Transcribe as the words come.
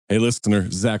Hey, listener,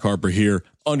 Zach Harper here.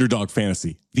 Underdog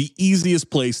Fantasy, the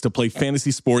easiest place to play fantasy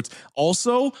sports.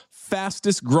 Also,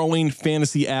 fastest growing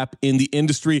fantasy app in the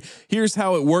industry. Here's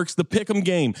how it works. The Pick'em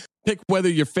game. Pick whether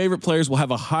your favorite players will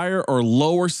have a higher or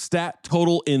lower stat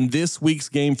total in this week's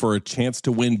game for a chance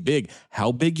to win big.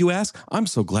 How big, you ask? I'm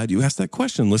so glad you asked that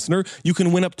question, listener. You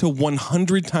can win up to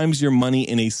 100 times your money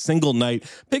in a single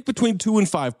night. Pick between 2 and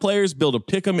 5 players. Build a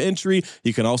Pick'em entry.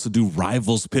 You can also do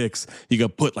rivals picks. You can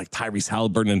put like Tyrese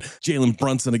Halliburton and Jalen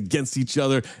Brunson against each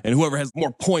other, and whoever has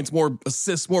more points, more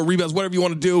assists, more rebounds, whatever you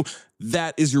want to do,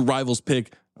 that is your rivals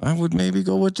pick. I would maybe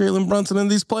go with Jalen Brunson in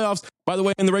these playoffs. By the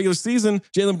way, in the regular season,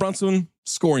 Jalen Brunson,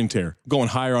 scoring tear, going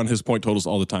higher on his point totals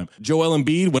all the time. Joel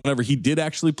Embiid, whenever he did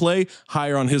actually play,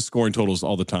 higher on his scoring totals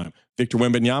all the time. Victor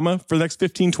Wembanyama, for the next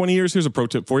 15, 20 years, here's a pro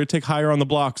tip for you. Take higher on the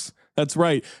blocks. That's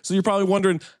right. So you're probably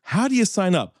wondering, how do you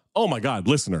sign up? Oh my God,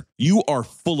 listener, you are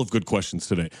full of good questions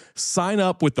today. Sign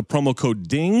up with the promo code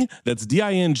DING, that's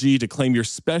D-I-N-G, to claim your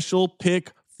special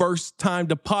pick first time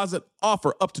deposit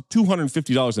offer up to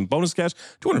 $250 in bonus cash.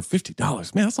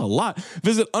 $250, man, that's a lot.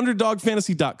 Visit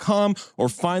underdogfantasy.com or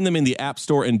find them in the App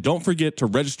Store. And don't forget to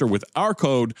register with our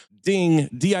code DING,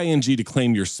 D-I-N-G, to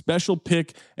claim your special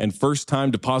pick and first time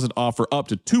deposit offer up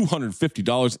to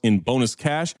 $250 in bonus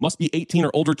cash. Must be 18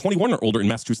 or older, 21 or older in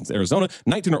Massachusetts, Arizona,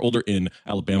 19 or older in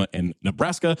Alabama and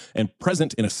Nebraska, and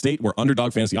present in a state where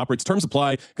Underdog Fantasy operates. Terms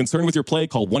apply. Concerned with your play,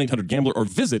 call 1-800-GAMBLER or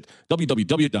visit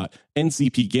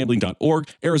www.ncpgambling.org.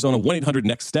 Arizona,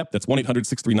 1-800-NEXT-STEP. That's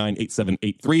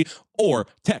 1-800-639-8783. Or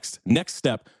text NEXT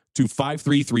STEP to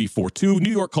 53342.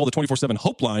 New York, call the 24/7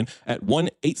 Hope line at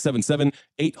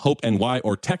 1-877-8-HOPE-NY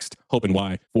or text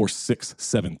HOPE-NY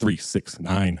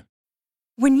 467-369.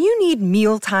 When you need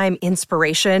mealtime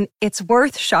inspiration, it's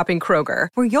worth shopping Kroger,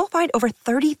 where you'll find over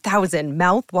 30,000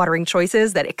 mouth-watering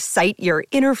choices that excite your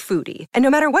inner foodie. And no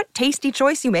matter what tasty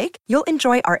choice you make, you'll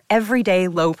enjoy our everyday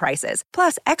low prices,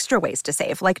 plus extra ways to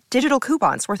save, like digital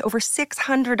coupons worth over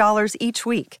 $600 each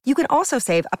week. You can also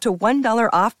save up to $1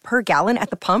 off per gallon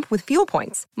at the pump with fuel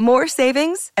points. More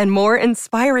savings and more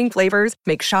inspiring flavors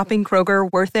make shopping Kroger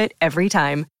worth it every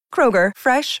time. Kroger,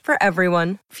 fresh for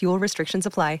everyone. Fuel restrictions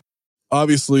apply.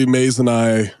 Obviously, Maze and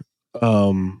I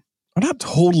are not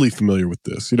totally familiar with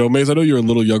this. You know, Maze, I know you're a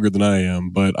little younger than I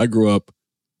am, but I grew up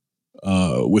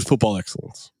with football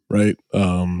excellence, right?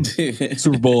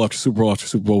 Super Bowl after Super Bowl after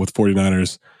Super Bowl with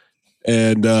 49ers.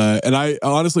 And I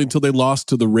honestly, until they lost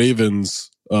to the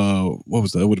Ravens, what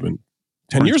was that? It would have been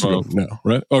 10 years ago now,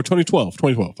 right? Oh, 2012.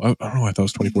 I don't know why I thought it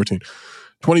was 2014.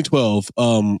 2012,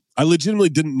 I legitimately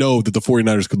didn't know that the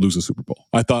 49ers could lose a Super Bowl.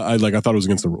 I thought it was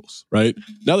against the rules, right?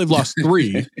 Now they've lost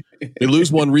 3. They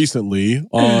lose one recently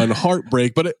on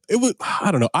heartbreak, but it was, I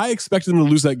don't know. I expected them to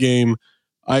lose that game.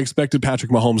 I expected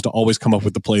Patrick Mahomes to always come up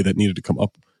with the play that needed to come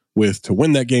up with to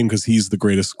win that game because he's the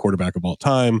greatest quarterback of all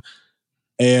time.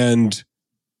 And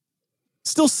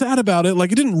still sad about it.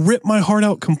 Like, it didn't rip my heart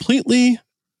out completely,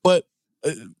 but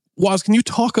Waz, can you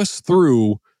talk us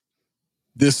through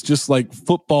this just like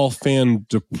football fan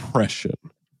depression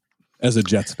as a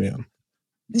Jets fan?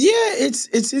 Yeah,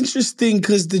 it's interesting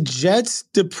because the Jets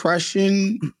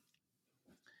depression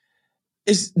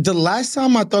is the last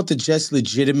time I thought the Jets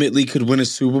legitimately could win a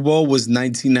Super Bowl was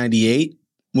 1998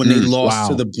 when they lost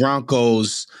to the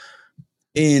Broncos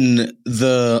in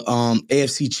the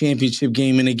AFC Championship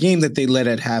game, in a game that they led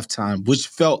at halftime, which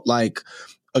felt like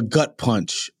a gut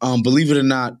punch. Believe it or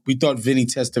not, we thought Vinny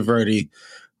Testaverde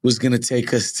was going to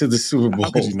take us to the Super Bowl. How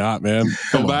could you not, man?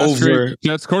 The last great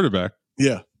Jets quarterback.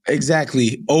 Yeah.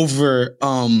 Exactly. Over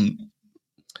John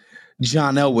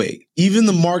Elway. Even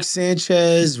the Mark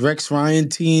Sanchez, Rex Ryan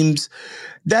teams,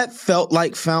 that felt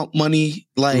like found money.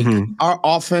 Like, our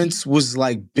offense was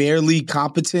like barely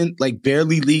competent, like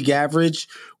barely league average.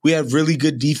 We had really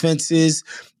good defenses.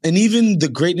 And even the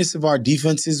greatness of our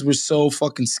defenses was so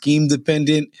fucking scheme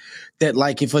dependent that,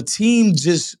 like, if a team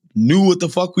just knew what the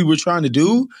fuck we were trying to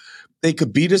do, they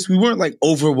could beat us. We weren't like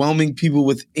overwhelming people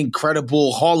with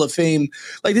incredible Hall of Fame.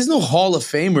 Like, there's no Hall of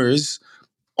Famers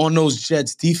on those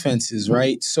Jets defenses,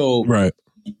 right? So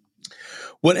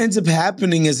what ends up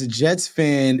happening as a Jets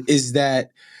fan is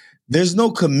that there's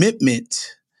no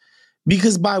commitment,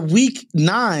 because by week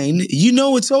 9, you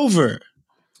know it's over.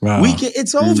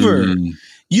 It's over.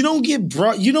 You don't get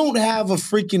brought. You don't have a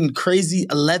freaking crazy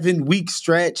 11-week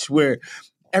stretch where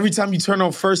every time you turn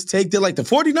on First Take, they're like, the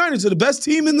 49ers are the best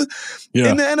team in the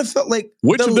NFL. Like,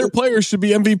 which of their players should be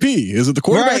MVP? Is it the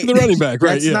quarterback or the running back?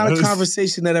 Right? That's not a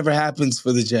conversation that ever happens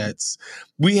for the Jets.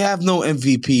 We have no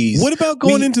MVPs. What about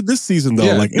going into this season, though?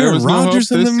 Yeah, like Aaron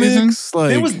Rodgers in the mix? Like,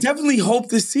 there was definitely hope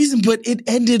this season, but it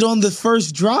ended on the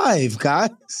first drive, guys.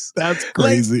 That's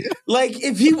crazy. Like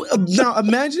if he now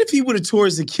imagine if he would have tore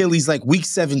his Achilles like week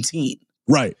 17.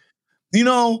 Right. You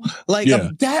know, like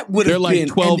that would have been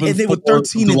 12 and they were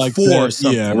 13 and like 4 that. or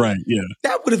something. Yeah, right. Yeah.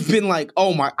 That would have been like,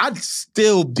 oh my, I'd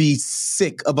still be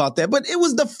sick about that. But it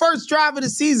was the first drive of the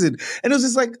season. And it was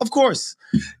just like, of course.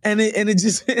 And it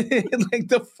just like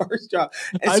the first drive.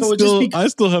 And I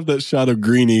still have that shot of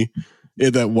Greeny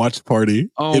in that watch party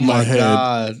in my head.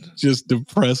 God. Just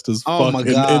depressed as fuck. Oh my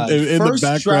God. And in the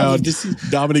background,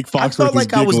 Dominique Foxworth. I felt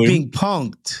like I was being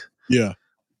punked. Yeah.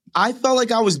 I felt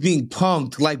like I was being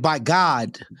punked, like by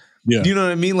God. Yeah. You know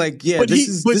what I mean? Like, yeah, but this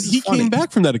is he came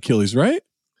back from that Achilles, right?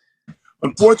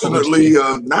 Unfortunately,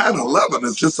 9/11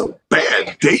 is just a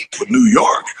bad date for New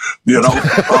York. You know.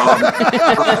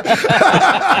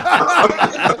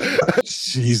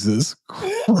 Jesus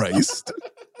Christ!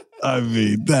 I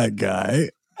mean, that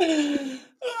guy.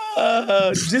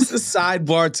 Just a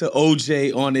sidebar to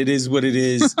OJ on It Is What It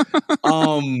Is.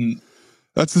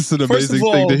 That's just an amazing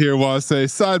thing to hear Waz say.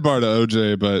 Sidebar to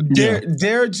OJ, but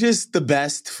they're just the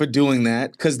best for doing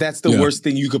that because that's the worst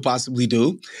thing you could possibly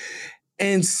do.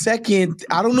 And second,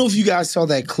 I don't know if you guys saw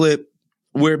that clip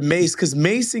where because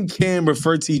Mace and Cam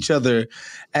referred to each other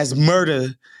as Murder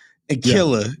and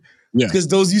Killer. Yeah. Because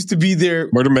those used to be their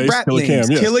Murder Mace, rap Killer names.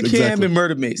 Cam. Yes, Killer Cam exactly. and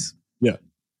Murder Mace. Yeah.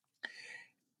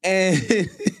 And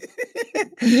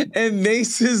and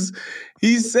Mace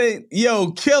he's saying,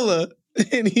 yo, Killer.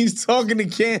 And he's talking to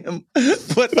Cam,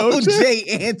 but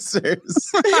OJ answers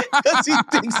because he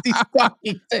thinks he's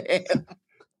talking to him.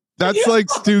 That's like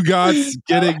Stu Gatz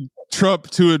getting Trump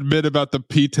to admit about the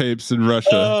P tapes in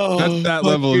Russia. That's that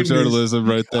level of journalism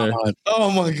right there.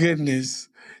 Oh my goodness.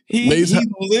 He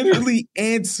literally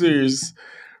answers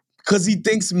because he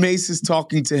thinks Mace is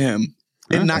talking to him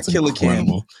and not Killer Cam.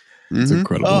 It's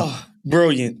incredible. Oh,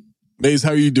 brilliant. Mace,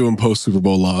 how are you doing post Super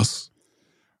Bowl loss?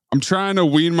 I'm trying to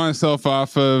wean myself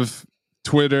off of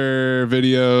Twitter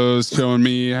videos showing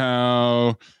me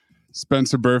how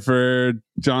Spencer Burford,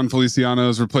 John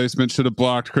Feliciano's replacement, should have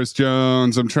blocked Chris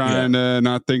Jones. I'm trying to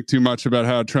not think too much about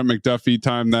how Trent McDuffie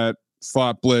timed that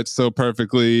slot blitz so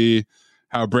perfectly,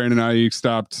 how Brandon Ayuk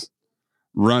stopped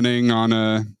running on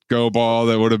a go ball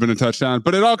that would have been a touchdown.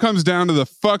 But it all comes down to the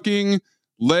fucking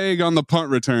leg on the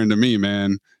punt return to me,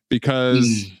 man,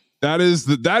 because that is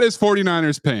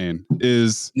 49ers pain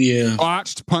is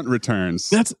botched punt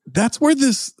returns. That's where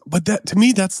this, but that to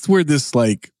me, that's where this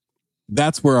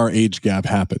that's where our age gap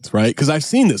happens, right? Because I've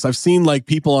seen this. I've seen like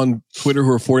people on Twitter who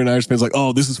are 49ers fans like,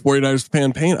 oh, this is 49ers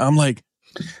fan pain. I'm like,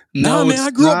 no, man, I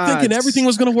grew up thinking everything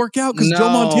was going to work out because Joe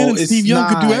Montana and Steve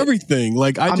Young could do everything.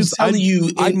 Like, I never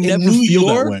feel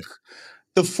that way.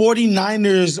 The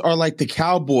 49ers are like the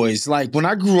Cowboys. Like when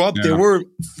I grew up, there were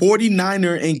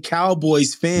 49er and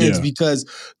Cowboys fans because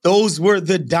those were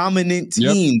the dominant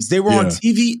teams. They were on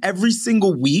TV every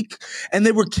single week and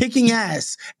they were kicking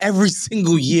ass every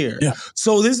single year. Yeah.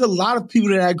 So there's a lot of people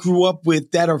that I grew up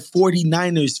with that are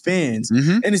 49ers fans.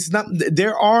 And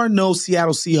there are no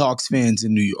Seattle Seahawks fans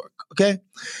in New York. Okay.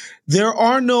 There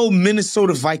are no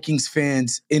Minnesota Vikings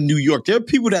fans in New York. There are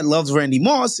people that love Randy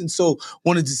Moss and so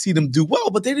wanted to see them do well,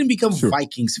 but they didn't become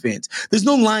Vikings fans. There's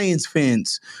no Lions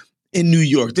fans in New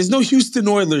York. There's no Houston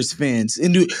Oilers fans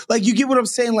in New York. Like, you get what I'm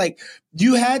saying? Like,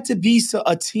 you had to be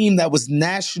a team that was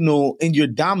national in your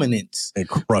dominance.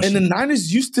 And the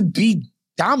Niners used to be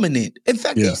dominant. In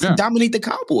fact, they used to dominate the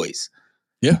Cowboys.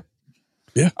 Yeah.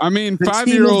 Yeah. I mean,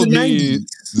 5-year-old me,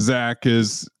 Zach,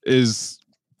 is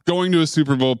going to a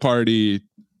Super Bowl party,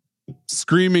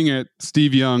 screaming at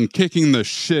Steve Young, kicking the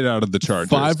shit out of the Chargers.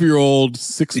 5-year-old,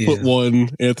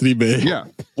 6'1" Anthony Bay. Yeah,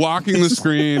 blocking the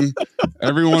screen.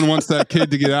 Everyone wants that kid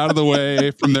to get out of the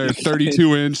way from their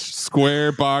 32-inch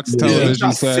square box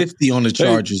television set. 50 on the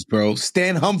Chargers, bro.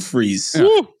 Stan Humphries.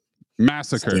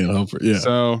 Massacre. Stan Humphries, yeah.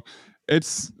 So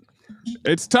it's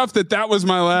tough that was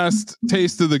my last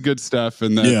taste of the good stuff,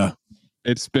 and that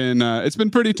it's been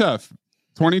pretty tough.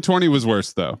 2020 was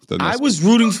worse, though. I was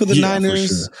rooting for the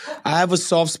Niners. For sure. I have a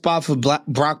soft spot for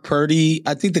Brock Purdy.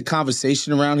 I think the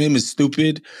conversation around him is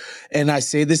stupid. And I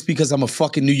say this because I'm a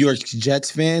fucking New York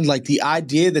Jets fan. Like, the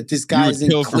idea that this guy isn't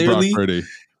clearly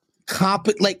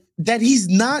competent, like, that he's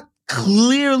not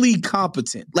clearly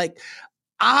competent, like,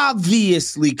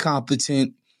 obviously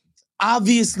competent,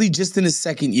 obviously just in his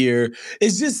second year,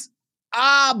 is just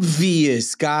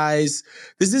obvious, guys.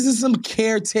 This isn't some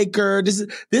caretaker.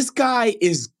 This guy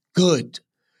is good.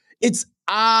 It's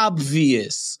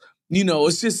obvious.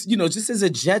 It's just, just as a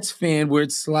Jets fan where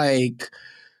it's like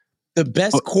the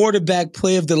best quarterback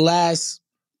play of the last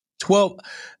 12.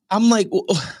 I'm like,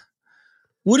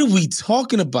 what are we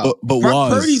talking about? But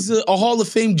Brock Purdy's a Hall of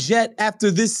Fame Jet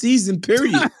after this season,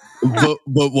 period. but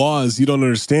Waz, you don't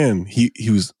understand. He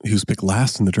was picked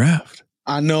last in the draft.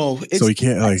 I know. So he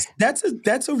can't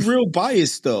that's a real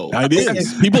bias though. It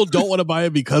is. People don't want to buy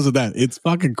it because of that. It's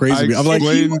fucking crazy. I'm like,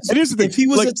 if he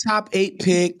was a top 8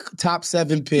 pick, top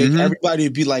 7 pick, everybody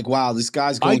would be like, wow, this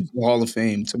guy's going to the Hall of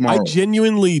Fame tomorrow. I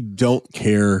genuinely don't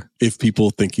care if people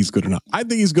think he's good or not. I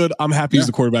think he's good. I'm happy he's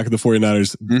the quarterback of the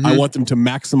 49ers. I want them to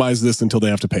maximize this until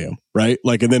they have to pay him, right?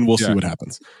 And then we'll see what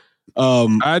happens. I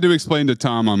had to explain to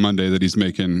Tom on Monday that he's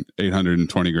making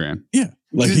 $820,000. Yeah.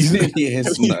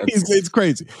 It's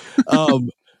crazy.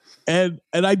 And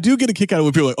I do get a kick out of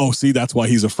when people are like, oh, see, that's why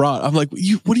he's a fraud. I'm like,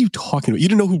 what are you talking about? You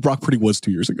didn't know who Brock Purdy was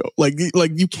 2 years ago. Like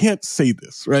you can't say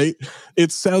this, right?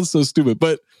 It sounds so stupid,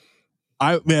 but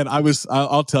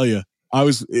I'll tell you,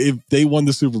 if they won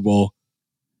the Super Bowl,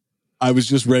 I was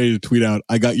just ready to tweet out,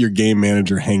 I got your game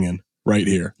manager hanging right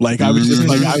here. I was just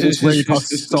I was ready to talk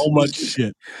so much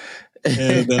shit.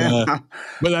 And,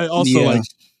 but I also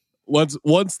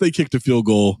once they kicked a field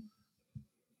goal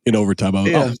in overtime, I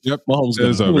was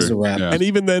Mahomes was a wrap. Yeah. And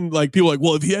even then, people were like,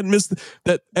 well, if he hadn't missed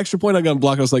that extra point I got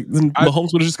blocked, I was like, then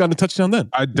Mahomes would have just gotten a touchdown then.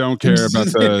 I don't care about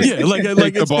the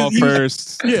take the ball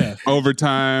first. Yeah,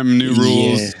 overtime, new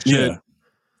rules. Yeah.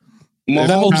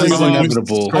 Mahomes is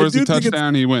inevitable. Scores a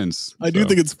touchdown, he wins. I do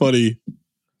think it's funny.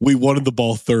 We wanted the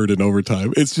ball third in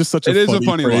overtime. It's just such a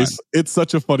funny phrase. Line. It's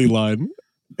such a funny line.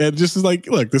 And just is like,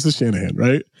 look, this is Shanahan,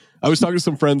 right? I was talking to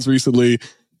some friends recently,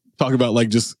 talking about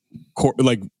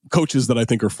coaches that I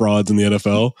think are frauds in the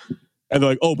NFL. And they're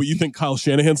like, oh, but you think Kyle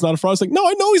Shanahan's not a fraud? It's like, no,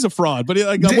 I know he's a fraud, but what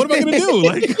am I going to do?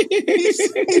 He's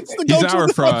the coach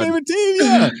of my favorite team.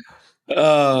 Yeah.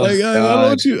 I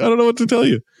don't know what to tell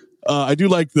you. I do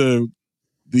like the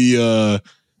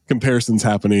comparisons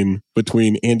happening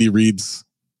between Andy Reid's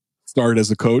start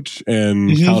as a coach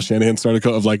and Kyle Shanahan started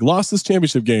of lost this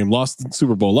championship game, lost the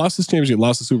Super Bowl, lost this championship,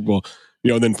 lost the Super Bowl,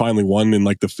 and then finally won in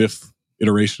the 5th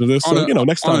iteration of this. So,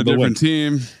 next time on a different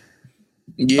team.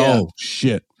 Yeah. Oh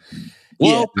shit.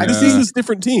 Well, this is this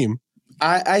different team.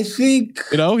 I think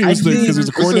he was because he was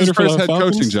a coordinator for the head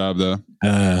coaching job though.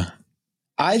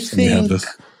 I think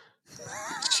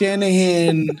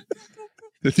Shanahan.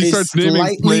 If he starts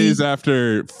naming plays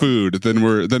after food, then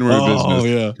we're in business. Oh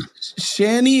yeah,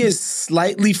 Shanny is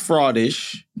slightly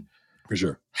fraudish, for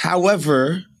sure.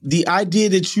 However, the idea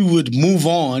that you would move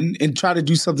on and try to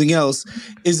do something else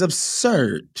is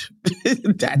absurd.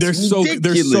 They're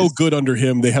so good under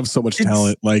him. They have so much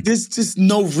talent. There's just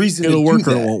no reason it'll work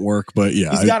or it won't work. But yeah,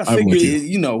 he's got to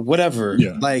figure, whatever.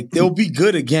 Yeah. They'll be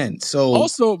good again. So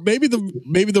also maybe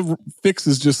the fix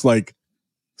is just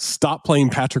stop playing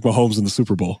Patrick Mahomes in the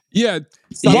Super Bowl. Yeah.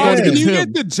 Can you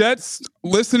get the Jets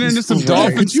listening to some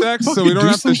Dolphins sex so we don't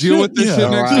have to deal with this shit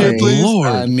next year, please? Lord.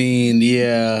 I mean,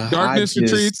 yeah. Darkness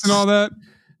retreats and all that.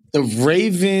 The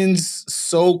Ravens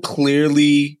so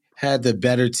clearly had the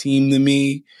better team than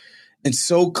me and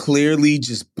so clearly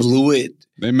just blew it.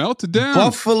 They melted down.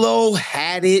 Buffalo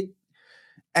had it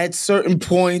at certain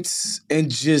points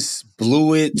and just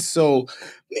blew it. So,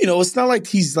 it's not like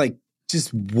he's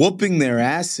just whooping their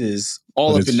asses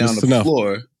all up and down the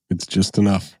floor. It's just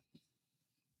enough.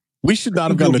 We should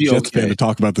not have gotten a Jets fan to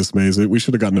talk about this, Maze. We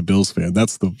should have gotten a Bills fan.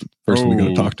 That's the person we're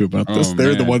going to talk to about this.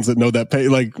 They're the ones that know that pay.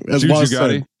 As Juju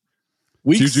said,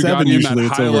 week Juju 7 usually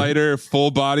it's highlighter, full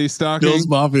body stocking. Bills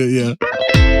Mafia, yeah.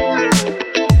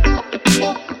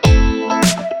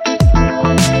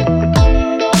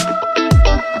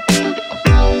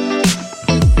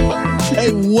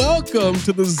 Hey, welcome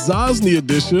to the Zosny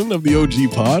edition of the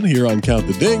OG Pod here on Count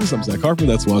the Dings. I'm Zach Harper.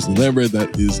 That's Wesley Lambert.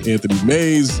 That is Anthony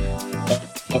Mays.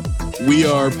 We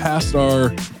are past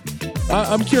our...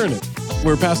 I'm curing it.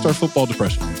 We're past our football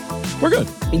depression. We're good.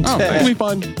 It's going to be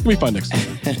fine. It's going to be fine next time.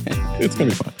 It's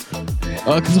going to be fine.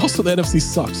 Because also the NFC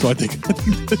sucks, so I think the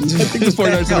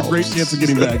 49ers have a great chance of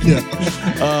getting back.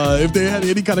 Yeah. If they had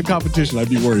any kind of competition, I'd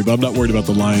be worried. But I'm not worried about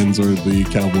the Lions or the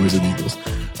Cowboys or the Eagles.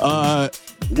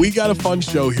 We got a fun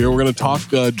show here. We're going to talk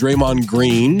Draymond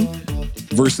Green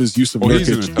versus Yusuf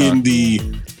Nurkic in the...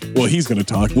 Well, he's going to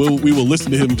talk. We will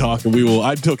listen to him talk, and I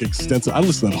listened to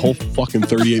that whole fucking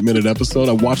 38-minute episode.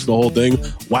 I watched the whole thing.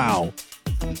 Wow.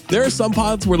 There are some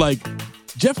pods where,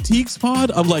 Jeff Teague's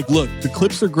pod, I'm like, look, the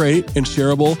clips are great and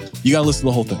shareable. You got to listen to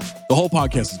the whole thing. The whole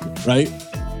podcast is good, right?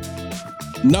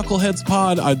 Knucklehead's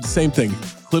pod, same thing.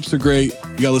 Clips are great. You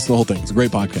got to listen to the whole thing. It's a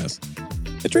great podcast.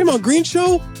 The Draymond Green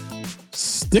show,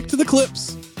 stick to the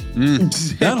clips.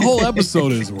 That whole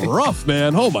episode is rough,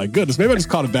 man. Oh my goodness. Maybe I just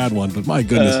caught a bad one, but my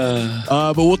goodness.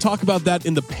 But we'll talk about that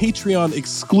in the Patreon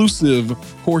exclusive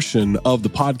portion of the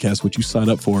podcast, which you sign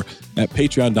up for at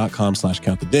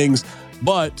patreon.com/countthedings.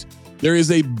 But there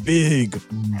is a big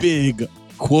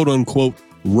quote unquote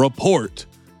report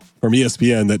from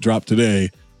ESPN that dropped today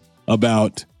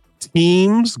about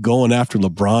teams going after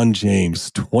LeBron James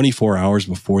 24 hours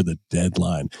before the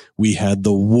deadline. We had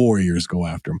the Warriors go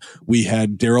after him. We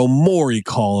had Daryl Morey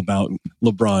call about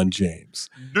LeBron James.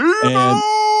 And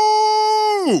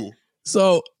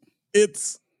so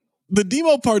it's the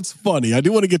Demo part's funny. I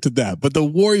do want to get to that, but the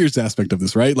Warriors aspect of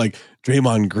this, right? Like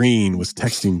Draymond Green was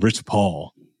texting Rich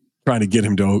Paul trying to get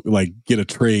him to like get a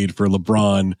trade for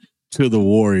LeBron to the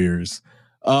Warriors.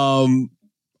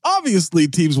 Obviously,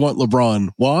 teams want LeBron,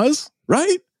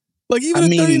 right? Like, even at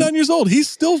 39 years old, he's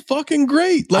still fucking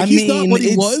great. Like, he's not what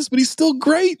he was, but he's still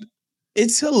great.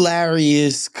 It's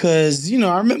hilarious because,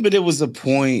 I remember there was a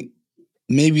point,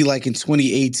 maybe like in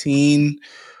 2018,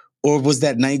 or was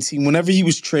that 19, whenever he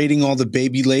was trading all the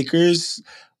baby Lakers,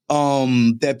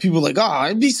 that people were like, oh,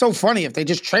 it'd be so funny if they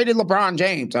just traded LeBron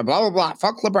James, blah, blah, blah,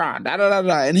 fuck LeBron, da, da, da,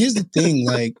 da. And here's the thing,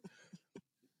 like,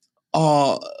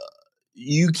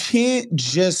 you can't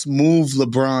just move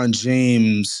LeBron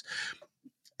James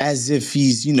as if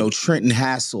he's, Trenton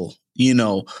Hassel,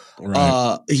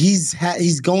 Right.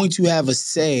 He's going to have a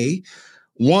say.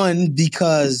 One,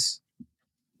 because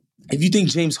if you think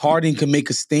James Harden can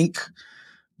make a stink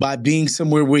by being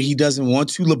somewhere where he doesn't want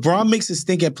to, LeBron makes a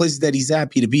stink at places that he's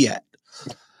happy to be at.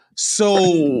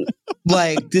 So,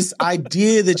 like, this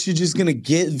idea that you're just going to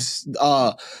give,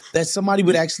 that somebody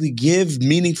would actually give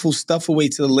meaningful stuff away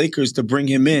to the Lakers to bring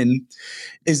him in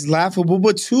is laughable.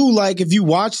 But two, like, if you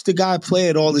watch the guy play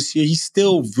it all this year, he's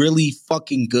still really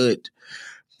fucking good.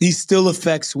 He still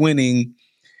affects winning.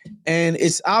 And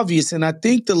it's obvious. And I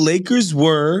think the Lakers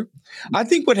I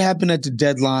think what happened at the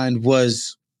deadline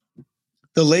was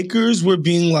the Lakers were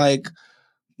being like,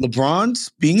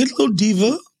 LeBron's being a little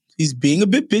diva. He's being a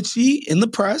bit bitchy in the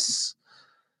press.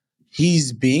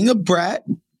 He's being a brat.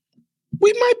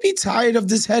 We might be tired of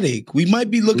this headache. We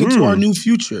might be looking to our new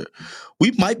future.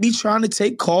 We might be trying to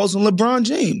take calls on LeBron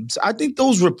James. I think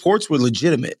those reports were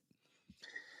legitimate.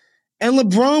 And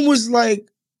LeBron was like,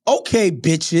 okay,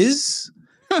 bitches,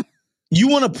 you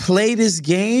want to play this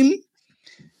game?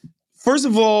 First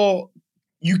of all,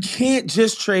 you can't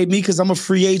just trade me because I'm a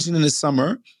free agent in the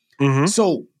summer. Mm-hmm.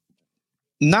 So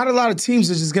not a lot of teams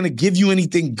are just going to give you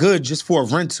anything good just for a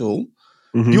rental.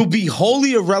 Mm-hmm. You'll be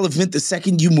wholly irrelevant the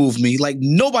second you move me. Like,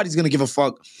 nobody's going to give a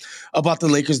fuck about the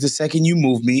Lakers the second you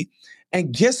move me.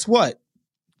 And guess what?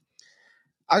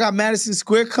 I got Madison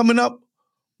Square coming up.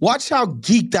 Watch how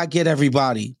geeked I get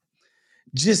everybody.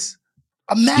 Just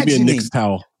imagining. Give me a Knicks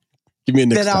towel. Give me a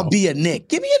Knicks towel. I'll be a Knick.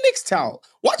 Give me a Knicks towel.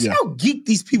 Watch how geeked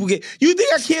these people get. You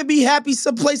think I can't be happy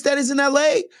someplace that is in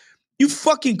LA? You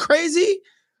fucking crazy?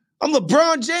 I'm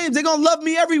LeBron James. They're going to love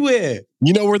me everywhere.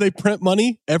 You know where they print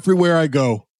money? Everywhere I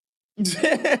go.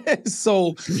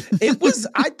 So it was,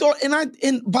 I thought,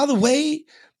 and by the way,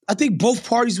 I think both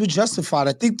parties were justified.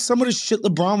 I think some of the shit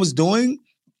LeBron was doing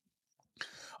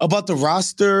about the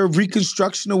roster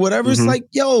reconstruction or whatever, it's like,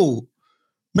 yo,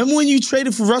 remember when you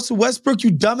traded for Russell Westbrook, you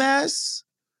dumbass?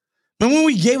 Remember when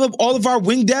we gave up all of our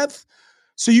wing depth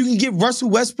so you can get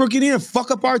Russell Westbrook in here and fuck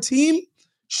up our team?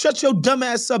 Shut your dumb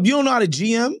ass up. You don't know how to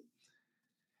GM.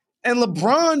 And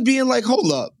LeBron being like,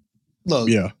 hold up. Look,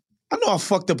 I know I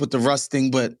fucked up with the Russ thing,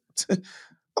 but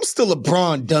I'm still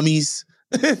LeBron, dummies.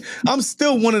 I'm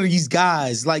still one of these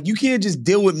guys. Like, you can't just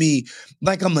deal with me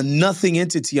like I'm a nothing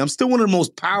entity. I'm still one of the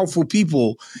most powerful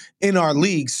people in our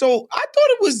league. So I thought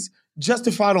it was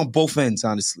justified on both ends,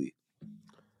 honestly.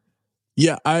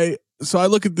 Yeah, I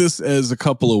look at this as a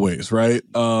couple of ways, right?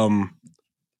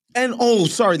 And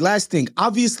last thing.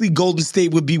 Obviously, Golden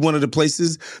State would be one of the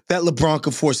places that LeBron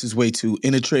could force his way to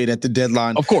in a trade at the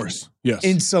deadline. Of course, yes.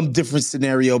 In some different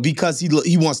scenario because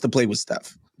he wants to play with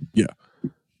Steph. Yeah.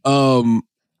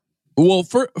 Well,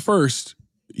 first,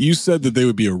 you said that they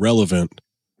would be irrelevant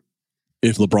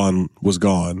if LeBron was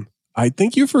gone. I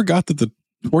think you forgot that the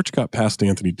torch got passed to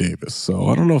Anthony Davis. So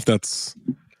I don't know if that's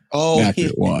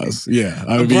accurate. Was. Yeah.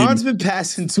 LeBron's been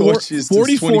passing torches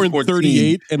 44 and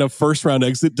 38 and a first round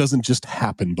exit doesn't just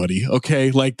happen, buddy.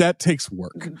 Okay. Like, that takes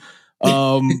work.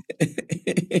 Dude,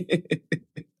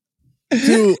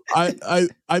 I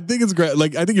think it's great.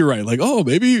 Like, I think you're right. Like,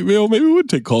 maybe we would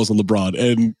take calls on LeBron,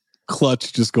 and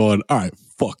Clutch just going, all right,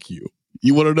 fuck you.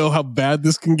 You want to know how bad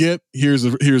this can get? Here's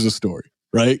a story,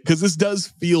 right? Because this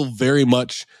does feel very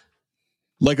much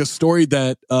like a story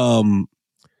that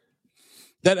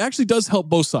that actually does help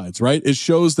both sides, right? It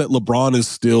shows that LeBron is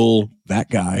still that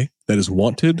guy that is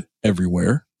wanted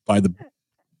everywhere by the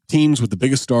teams with the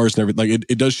biggest stars and everything. Like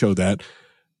it does show that.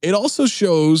 It also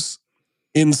shows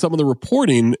in some of the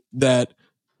reporting that,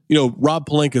 you know, Rob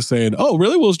Pelinka saying, "Oh,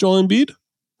 really? Well, is Joel Embiid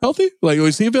healthy? Like,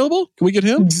 is he available? Can we get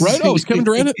him? Right? Oh, is Kevin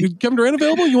Durant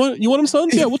available? You want him,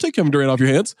 Suns? Yeah, we'll take Kevin Durant off your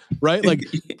hands, right? Like,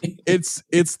 it's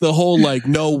the whole like,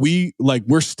 no,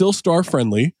 we're still star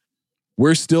friendly,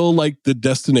 we're still like the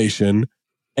destination,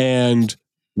 and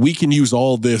we can use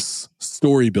all this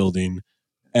story building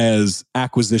as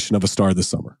acquisition of a star this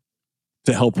summer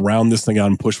to help round this thing out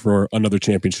and push for another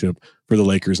championship for the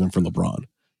Lakers and for LeBron."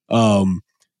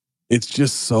 It's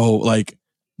just so like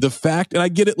the fact, and I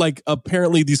get it, like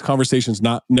apparently these conversations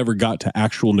never got to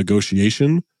actual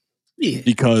negotiation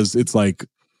because it's like,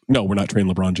 no, we're not trading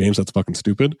LeBron James. That's fucking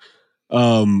stupid.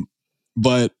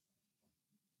 But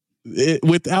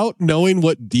without knowing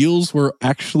what deals were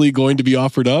actually going to be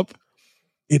offered up,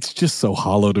 it's just so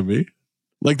hollow to me.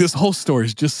 Like this whole story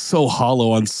is just so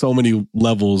hollow on so many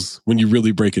levels when you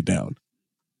really break it down.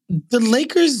 The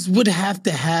Lakers would have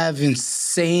to have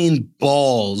insane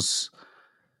balls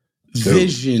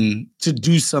vision to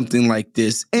do something like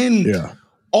this. And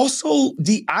also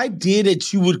the idea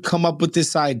that you would come up with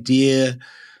this idea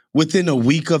within a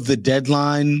week of the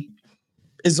deadline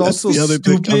is also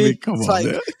stupid. I mean, it's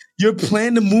like your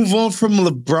plan to move on from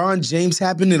LeBron James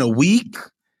happened in a week.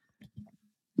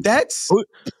 That's OG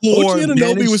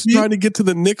Anunoby was trying to get to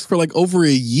the Knicks for like over a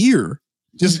year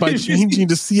just by changing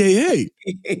to CAA.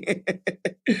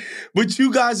 But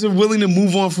you guys are willing to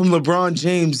move on from LeBron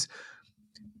James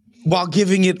while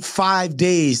giving it 5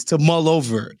 days to mull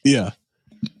over. Yeah.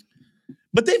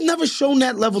 But they've never shown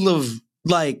that level of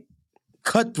like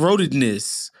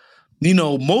cutthroatedness. You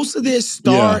know, most of their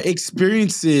star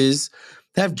experiences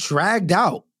have dragged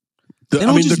out.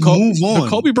 The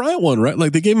Kobe Bryant one, right?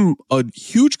 Like they gave him a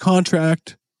huge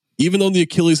contract, even though the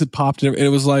Achilles had popped, and it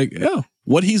was like, yeah,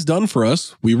 what he's done for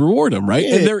us, we reward him, right?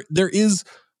 Yeah. And there is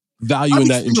value in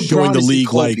that, in showing the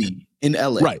league, like in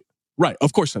LA, right.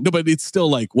 Of course not. No, but it's still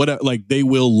like what, like they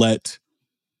will let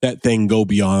that thing go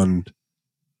beyond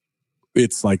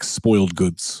its like spoiled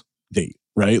goods date,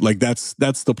 right? Like that's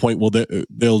the point. Well,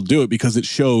 they'll do it because it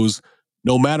shows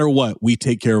no matter what, we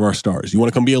take care of our stars. You want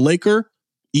to come be a Laker?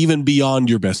 Even beyond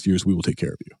your best years, we will take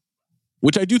care of you,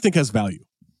 which I do think has value.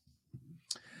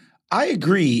 I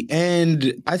agree.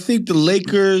 And I think the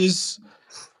Lakers,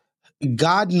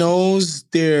 God knows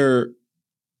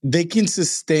they can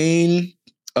sustain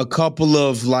a couple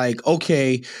of like,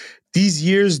 okay, these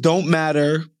years don't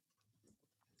matter.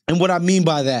 And what I mean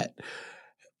by that,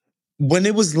 when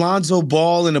it was Lonzo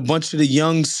Ball and a bunch of the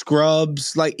young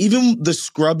scrubs, like even the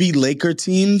scrubby Laker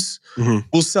teams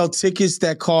will sell tickets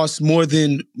that cost more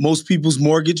than most people's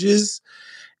mortgages.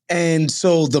 And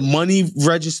so the money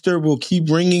register will keep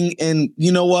ringing. And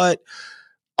you know what?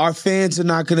 Our fans are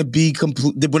not going to be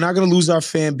complete. We're not going to lose our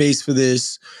fan base for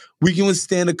this. We can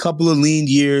withstand a couple of lean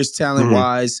years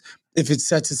talent-wise if it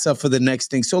sets us up for the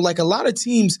next thing. So like a lot of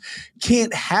teams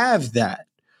can't have that.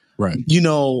 Right. You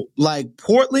know, like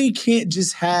Portland can't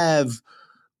just have,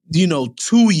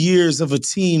 2 years of a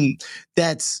team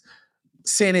that's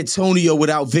San Antonio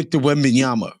without Victor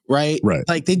Wembanyama, right? Right.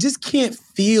 Like they just can't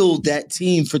field that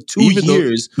team for 2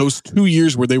 years. Those 2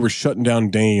 years where they were shutting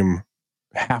down Dame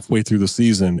halfway through the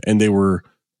season and they were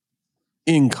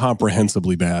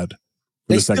incomprehensibly bad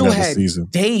for the second half of the season.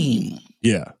 Dame.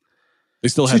 Yeah. They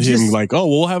still had him like, oh,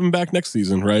 we'll have him back next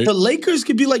season, right? The Lakers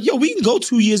could be like, yo, we can go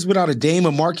 2 years without a Dame,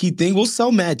 a marquee thing. We'll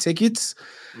sell mad tickets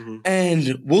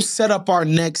and we'll set up our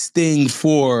next thing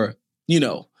for,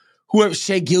 whoever,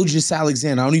 Shai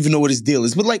Gilgeous-Alexander. I don't even know what his deal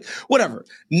is, but like, whatever.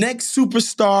 Next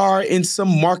superstar in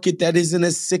some market that isn't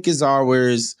as sick as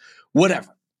ours, whatever.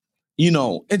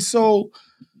 And so,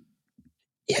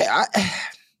 yeah.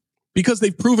 Because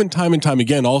they've proven time and time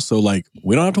again also, like,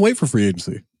 we don't have to wait for free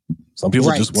agency. Some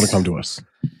people just want to come to us.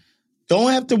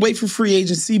 Don't have to wait for free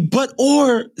agency.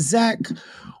 Or, Zach,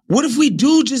 what if we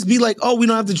do just be like, oh, we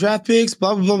don't have the draft picks,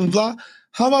 blah, blah, blah, blah, blah.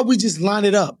 How about we just line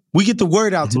it up? We get the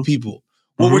word out to people.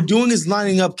 What we're doing is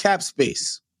lining up cap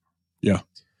space. Yeah.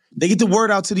 They get the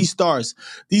word out to these stars.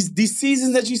 These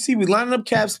seasons that you see, we lining up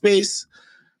cap space.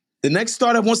 The next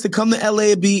star that wants to come to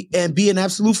LA and be an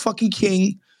absolute fucking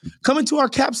king, come into our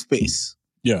cap space.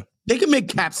 Yeah. They can make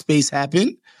cap space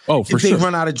happen. Oh, for if they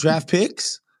run out of draft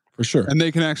picks. For sure. And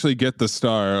they can actually get the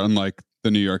star, unlike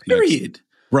the New York Period. Knicks.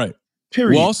 Right.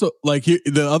 Period. Well, also, like,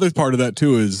 the other part of that,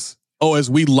 too, is, as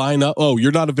we line up,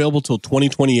 you're not available till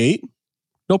 2028?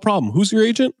 No problem. Who's your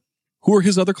agent? Who are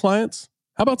his other clients?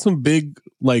 How about some big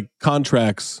like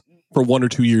contracts for 1 or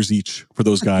 2 years each for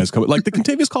those guys coming, like the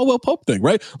Contavious Caldwell-Pope thing,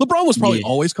 right? LeBron was probably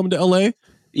always coming to LA,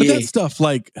 but that stuff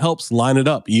like helps line it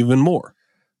up even more.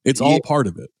 It's all part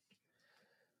of it.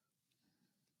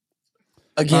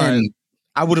 Again,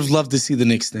 I would have loved to see the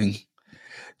Knicks thing.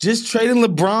 Just trading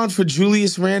LeBron for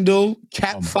Julius Randle,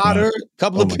 cap fodder,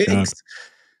 couple of picks.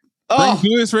 Bring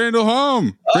Julius Randle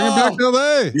home. Bring him back to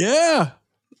LA. Yeah.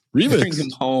 Remix. Bring him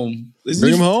home.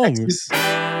 Bring him home.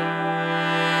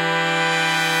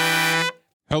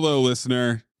 Hello,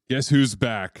 listener. Guess who's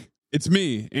back? It's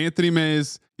me, Anthony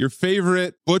Mays, your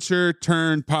favorite butcher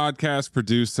turned podcast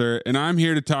producer, and I'm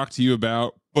here to talk to you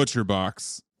about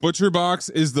ButcherBox.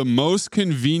 ButcherBox is the most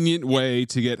convenient way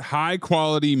to get high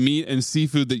quality meat and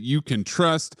seafood that you can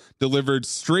trust delivered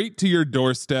straight to your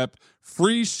doorstep,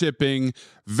 free shipping,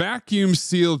 vacuum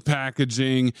sealed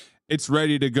packaging. It's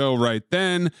ready to go right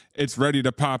then. It's ready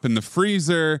to pop in the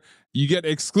freezer. You get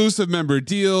exclusive member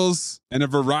deals and a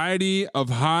variety of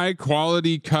high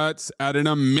quality cuts at an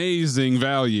amazing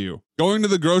value. Going to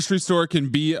the grocery store can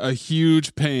be a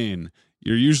huge pain.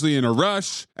 You're usually in a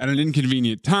rush at an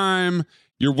inconvenient time.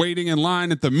 You're waiting in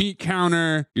line at the meat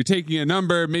counter. You're taking a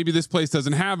number. Maybe this place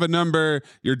doesn't have a number.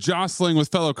 You're jostling with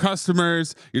fellow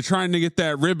customers. You're trying to get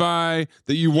that ribeye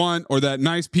that you want or that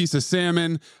nice piece of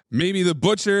salmon. Maybe the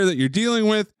butcher that you're dealing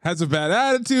with has a bad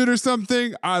attitude or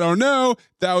something. I don't know.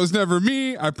 That was never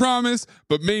me, I promise.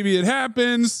 But maybe it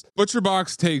happens.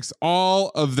 ButcherBox takes all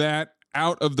of that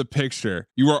out of the picture.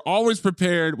 You are always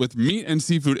prepared with meat and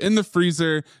seafood in the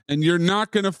freezer, and you're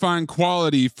not going to find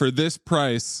quality for this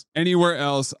price anywhere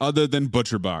else other than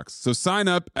ButcherBox. So sign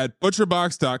up at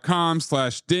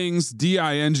butcherbox.com/dings,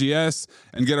 D-I-N-G-S,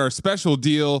 and get our special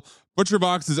deal.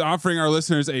 ButcherBox is offering our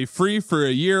listeners a free for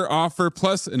a year offer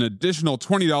plus an additional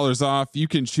 $20 off. You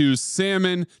can choose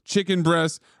salmon, chicken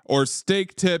breast, or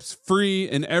steak tips free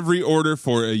in every order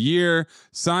for a year.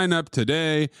 Sign up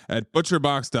today at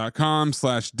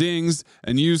butcherbox.com/dings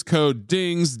and use code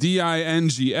DINGS,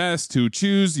 D-I-N-G-S, to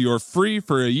choose your free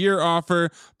for a year offer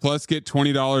plus get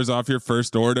 $20 off your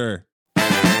first order.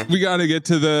 We got to get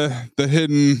to the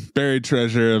hidden buried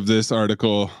treasure of this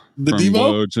article. The from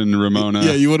Woj and Ramona.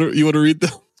 Yeah, you want to read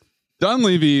them?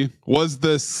 Dunleavy was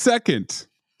the second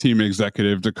team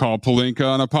executive to call Pelinka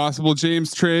on a possible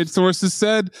James trade, sources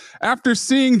said, after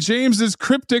seeing James's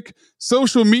cryptic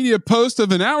social media post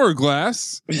of an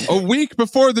hourglass a week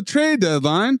before the trade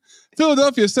deadline.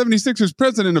 Philadelphia 76ers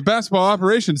president of basketball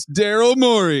operations, Daryl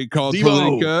Morey, called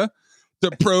Pelinka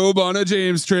to probe on a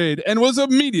James trade and was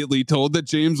immediately told that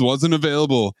James wasn't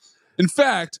available. In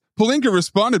fact, Pelinka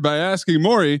responded by asking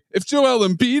Morey if Joel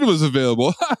Embiid was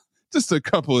available. Just a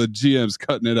couple of GMs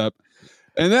cutting it up.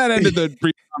 And that ended the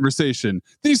brief conversation.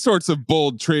 These sorts of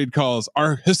bold trade calls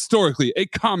are historically a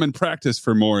common practice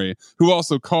for Morey, who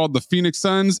also called the Phoenix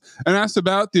Suns and asked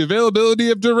about the availability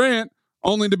of Durant,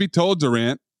 only to be told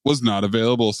Durant was not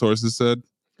available, sources said.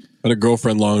 I had a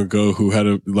girlfriend long ago who had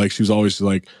she was always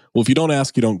like, well, if you don't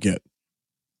ask, you don't get.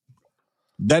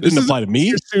 That didn't apply to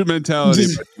me. Shoot mentality,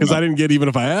 because I didn't get even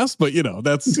if I asked. But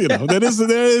that's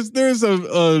there's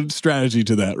a strategy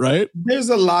to that, right? There's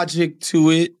a logic to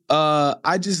it.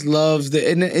 I just love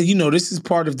and this is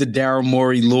part of the Daryl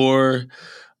Morey lore.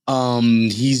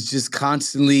 He's just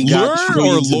constantly got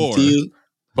lure or lore,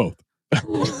 both.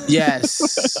 Yes,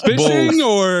 fishing both.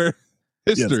 Or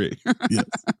history. Yes.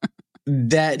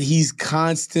 That he's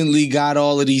constantly got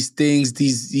all of these things,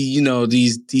 these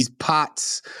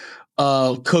pots.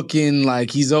 Cooking, like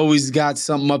he's always got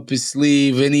something up his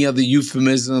sleeve, any other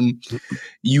euphemism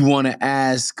you want to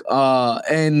ask.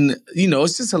 And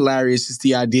it's just hilarious, just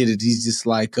the idea that he's just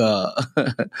like,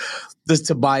 does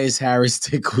Tobias Harris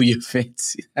tickle your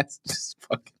fancy? That's just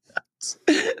fucking nuts.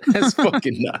 That's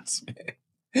fucking nuts, man.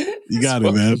 You got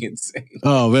it, man. Insane.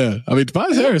 Oh man. I mean,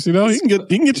 Tobias Harris, he can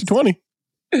get you 20.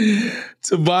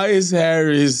 Tobias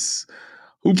Harris,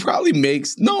 who probably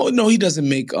makes he doesn't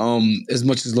make as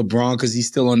much as LeBron because he's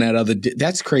still on that other.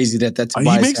 That's crazy that Tobias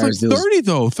he makes Harris like 30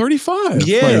 though, 35.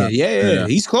 Yeah.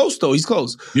 He's close though. He's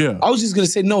close. Yeah. I was just gonna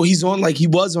say no. He's on he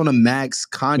was on a max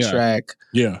contract.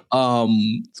 Yeah.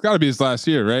 It's got to be his last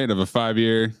year, right? Of a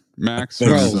 5-year max.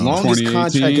 Bro, longest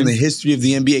contract in the history of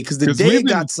the NBA. Because the day it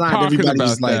got signed, everybody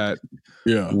was like, that.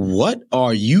 "Yeah, what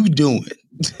are you doing?"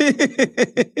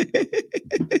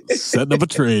 Setting up a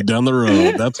trade down the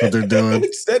road. That's what they're doing.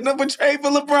 Setting up a trade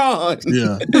for LeBron.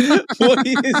 Yeah. Boy,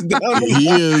 he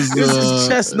is This is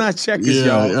chestnut checkers,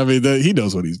 y'all. I mean, he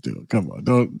knows what he's doing. Come on.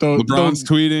 Don't. LeBron's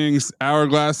tweeting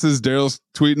hourglasses. Daryl's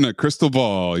tweeting a crystal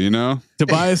ball,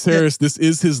 Tobias Harris, this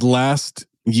is his last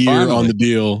year on the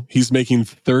deal. He's making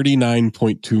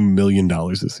 $39.2 million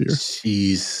this year.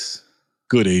 Jeez.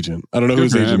 Good agent. I don't know who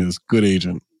his agent is. Good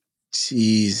agent.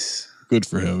 Jeez. Good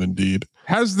for him, indeed.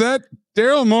 Has that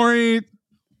Daryl Morey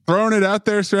throwing it out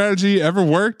there strategy ever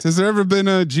worked? Has there ever been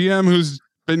a GM who's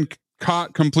been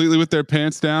caught completely with their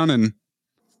pants down and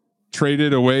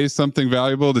traded away something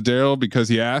valuable to Daryl because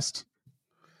he asked?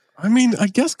 I mean, I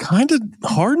guess kind of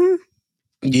Harden.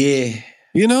 Yeah.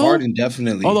 You know? Harden,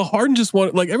 definitely. Although Harden just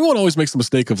wanted, like, everyone always makes the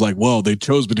mistake of like, well, they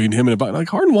chose between him and Ibaka. Like,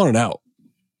 Harden wanted out.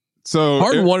 So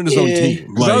Harden wanted his own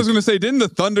team. Like, I was going to say, didn't the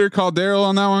Thunder call Daryl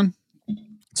on that one?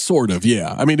 Sort of,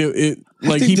 yeah. I mean, it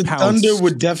like he the pounced. Thunder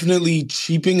were definitely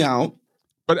cheaping out.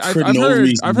 But I've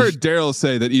heard Daryl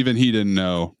say that even he didn't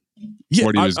know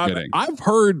what he was getting. I've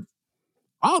heard,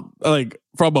 like,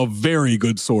 from a very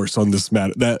good source on this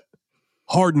matter that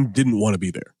Harden didn't want to be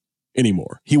there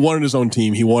anymore. He wanted his own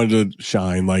team. He wanted to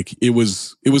shine. Like, it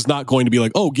was not going to be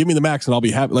like, oh, give me the max and I'll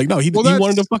be happy. Like, no, he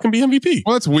wanted to fucking be MVP.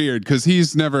 Well, that's weird because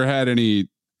he's never had any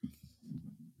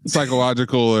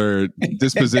psychological or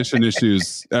disposition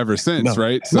issues ever since,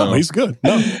 right? So no, he's good.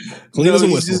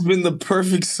 He's just been the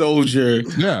perfect soldier.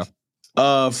 Yeah.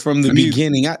 From the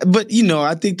beginning. But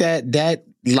I think that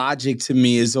logic to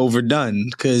me is overdone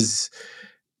because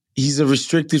he's a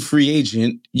restricted free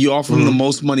agent. You offer him the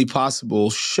most money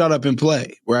possible. Shut up and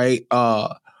play, right?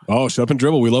 Shut up and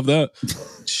dribble. We love that.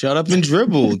 Shut up and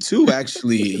dribble too,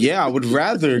 actually. Yeah, I would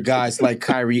rather guys like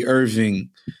Kyrie Irving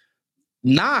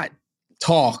not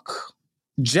talk,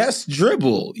 just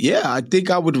dribble. Yeah, I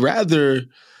think I would rather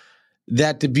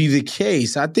that to be the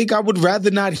case. I think I would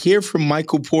rather not hear from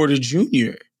Michael Porter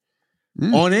Jr.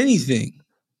 On anything,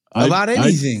 about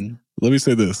anything. Let me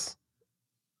say this.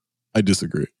 I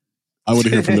disagree. I want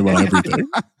to hear from them on everything.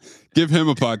 Give him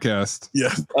a podcast.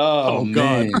 Yeah. Oh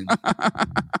God.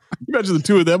 Imagine the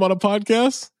two of them on a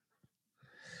podcast.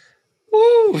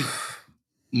 Woo.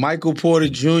 Michael Porter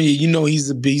Jr.,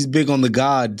 he's big on the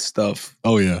God stuff.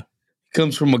 Oh, yeah.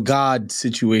 Comes from a God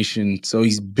situation, so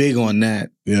he's big on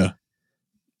that. Yeah.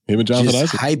 Him and Jonathan Just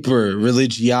Isaac. hyper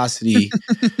religiosity.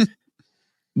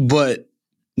 But,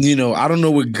 I don't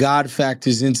know what God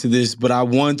factors into this, but I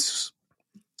once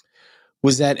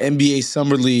was at NBA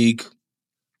Summer League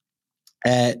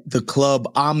at the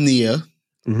club Omnia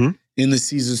in the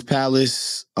Caesars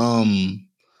Palace. I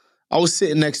was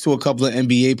sitting next to a couple of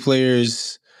NBA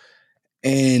players,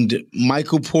 and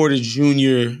Michael Porter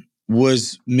Jr.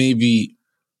 was maybe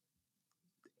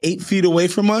 8 feet away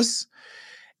from us,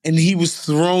 and he was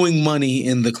throwing money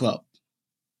in the club.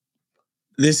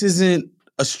 This isn't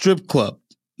a strip club.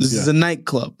 This is a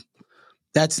nightclub.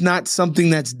 That's not something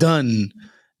that's done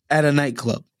at a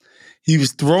nightclub. He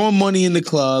was throwing money in the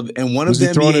club, and one of the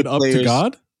NBA throwing it players, up to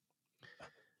God?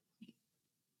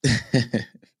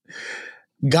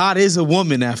 God is a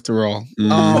woman, after all.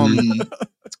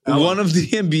 One of the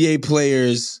NBA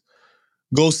players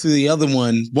goes to the other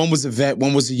one. One was a vet,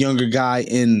 one was a younger guy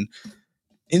in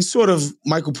sort of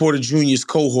Michael Porter Jr.'s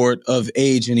cohort of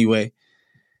age anyway.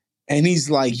 And he's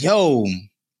like, yo,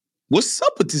 what's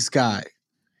up with this guy?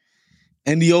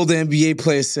 And the older NBA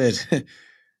player said,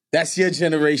 that's your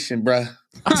generation, bruh.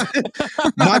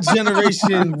 My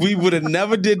generation, we would have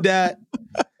never did that.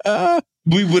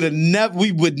 We would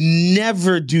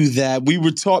never do that. We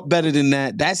were taught better than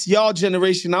that. That's y'all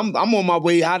generation. I'm on my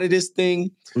way out of this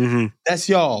thing. That's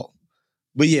y'all.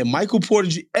 But yeah, Michael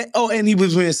Porter. And he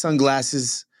was wearing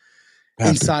sunglasses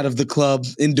inside of the club,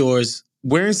 indoors.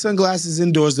 Wearing sunglasses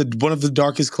indoors, one of the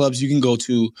darkest clubs you can go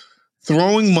to.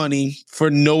 Throwing money for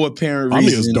no apparent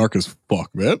reason. It's dark as fuck,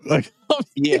 man. Like,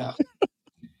 yeah.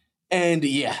 And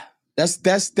yeah, that's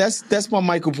my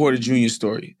Michael Porter Jr.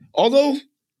 story. Although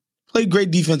played great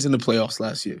defense in the playoffs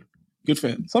last year. Good for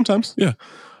him. Sometimes, yeah.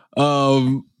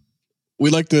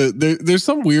 We like to. There's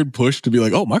some weird push to be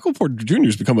like, oh, Michael Porter Jr.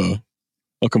 has become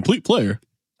a complete player.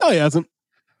 No, he hasn't.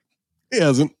 He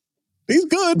hasn't. He's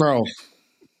good, bro.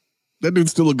 That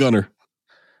dude's still a gunner.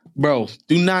 Bro,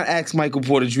 do not ask Michael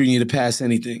Porter Jr. to pass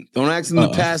anything. Don't ask him to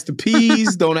pass the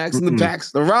peas. Don't ask him to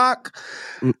pass the rock.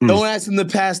 Don't ask him to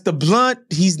pass the blunt.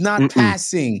 He's not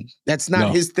passing. That's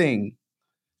not his thing.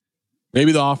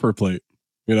 Maybe the offer plate.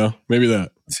 Maybe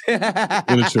that.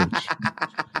 In a church.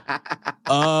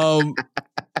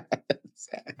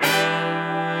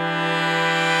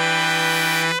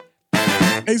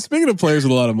 Hey, speaking of players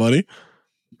with a lot of money,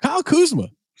 Kyle Kuzma.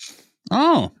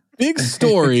 Oh. Big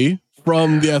story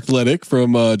from The Athletic,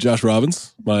 from Josh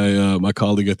Robbins, my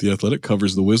colleague at The Athletic,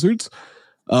 covers the Wizards.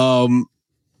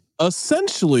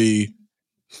 Essentially,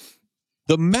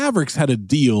 the Mavericks had a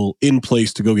deal in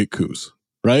place to go get Kuz,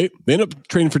 right? They ended up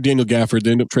trading for Daniel Gafford.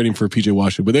 They ended up trading for PJ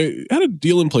Washington, but they had a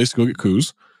deal in place to go get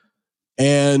Kuz.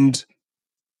 And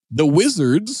the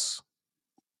Wizards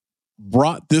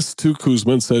brought this to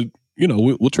Kuzma and said,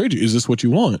 we'll trade you. Is this what you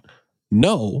want?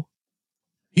 No.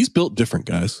 He's built different,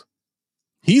 guys.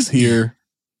 He's here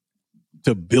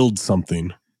to build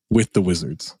something with the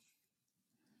Wizards.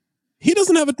 He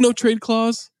doesn't have a no trade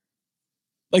clause.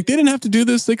 Like, they didn't have to do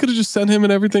this. They could have just sent him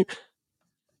and everything.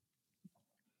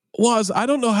 I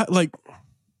don't know how, like,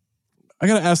 I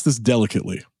got to ask this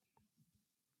delicately.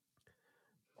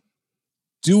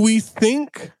 Do we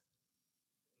think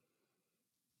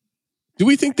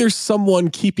there's someone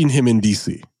keeping him in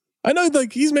DC? I know,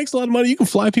 like, he makes a lot of money. You can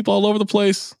fly people all over the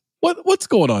place. What's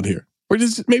going on here? Or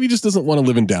maybe just doesn't want to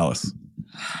live in Dallas?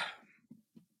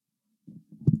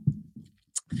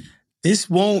 This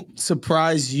won't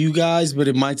surprise you guys, but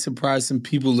it might surprise some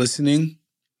people listening.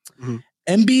 Mm-hmm.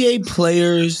 NBA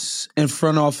players and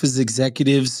front office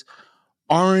executives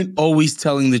aren't always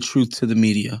telling the truth to the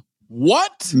media.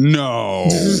 What? No.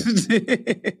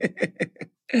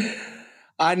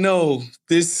 I know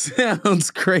this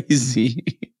sounds crazy.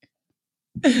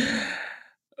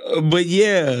 But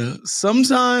yeah,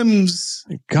 sometimes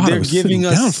they're giving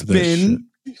us spin.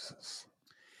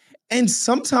 And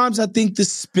sometimes I think the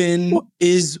spin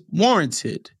is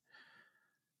warranted.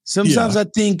 Sometimes I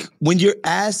think when you're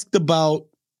asked about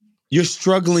your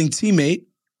struggling teammate,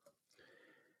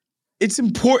 it's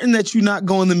important that you not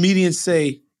go in the media and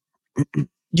say,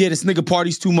 yeah, this nigga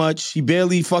parties too much. He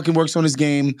barely fucking works on his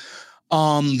game.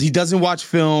 He doesn't watch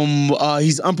film.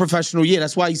 He's unprofessional. Yeah,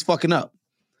 that's why he's fucking up.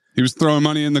 He was throwing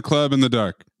money in the club in the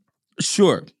dark.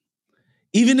 Sure.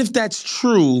 Even if that's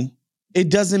true, it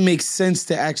doesn't make sense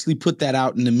to actually put that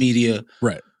out in the media.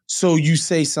 Right. So you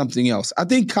say something else. I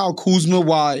think Kyle Kuzma,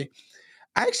 I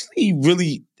actually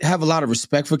really have a lot of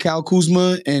respect for Kyle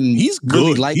Kuzma, and he's good.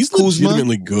 Really like he's Kuzma.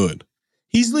 Legitimately good.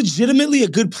 He's legitimately a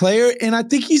good player, and I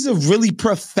think he's a really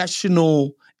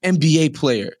professional NBA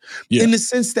player in the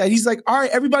sense that he's like, all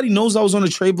right, everybody knows I was on a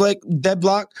trade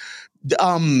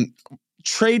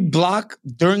block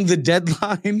during the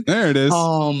deadline. There it is.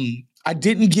 I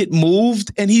didn't get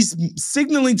moved, and he's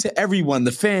signaling to everyone,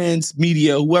 the fans,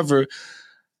 media, whoever,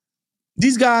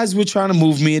 these guys were trying to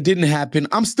move me. It didn't happen.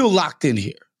 I'm still locked in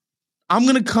here. I'm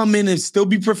going to come in and still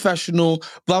be professional,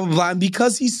 blah, blah, blah. And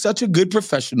because he's such a good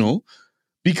professional,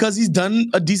 because he's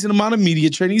done a decent amount of media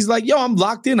training, he's like, yo, I'm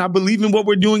locked in. I believe in what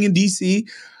we're doing in DC.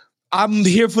 I'm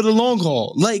here for the long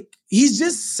haul. Like, he's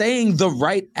just saying the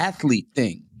right athlete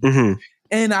thing. Mm-hmm.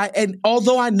 And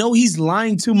although I know he's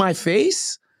lying to my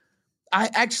face, I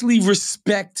actually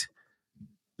respect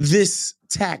this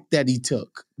tack that he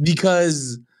took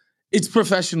because it's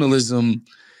professionalism.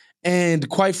 And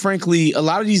quite frankly, a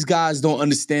lot of these guys don't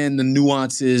understand the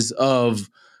nuances of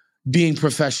being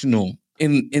professional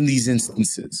in these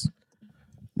instances.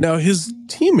 Now, his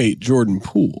teammate, Jordan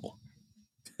Poole,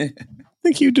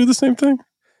 think he would do the same thing?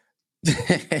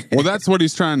 Well, that's what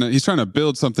he's trying to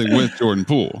build something with Jordan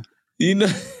Poole. On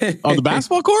the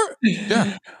basketball court?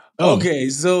 Yeah. Oh. Okay,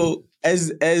 so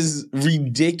as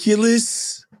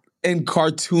ridiculous and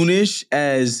cartoonishly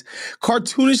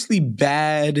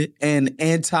bad and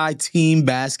anti-team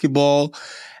basketball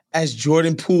as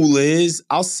Jordan Poole is,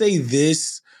 I'll say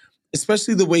this,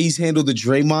 especially the way he's handled the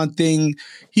Draymond thing,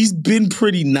 he's been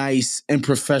pretty nice and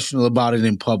professional about it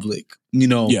in public.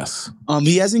 Yes.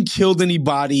 He hasn't killed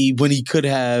anybody when he could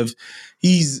have.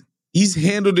 He's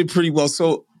handled it pretty well.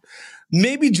 So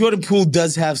maybe Jordan Poole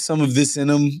does have some of this in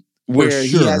him, where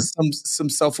he has some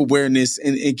self-awareness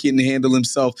and can handle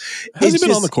himself. Has he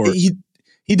been on the court?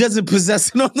 He doesn't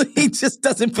possess it he just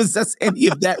doesn't possess any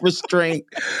of that restraint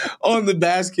on the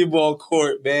basketball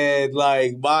court, man.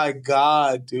 Like, my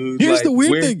God, dude. Here's the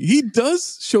weird thing. He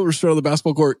does show restraint on the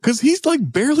basketball court because he's like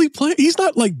barely playing. He's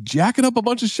not like jacking up a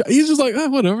bunch of shots. He's just like,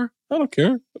 whatever. I don't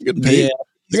care. I'm getting paid.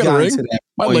 Yeah, I got a ring.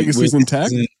 My legacy's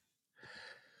intact.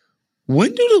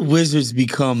 When do the Wizards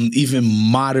become even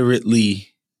moderately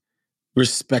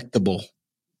respectable?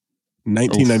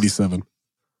 1997.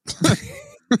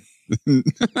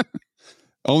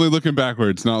 Only looking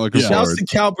backwards, not looking Shouts forward. to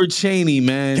Calbert Cheney,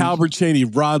 man. Calbert Cheney,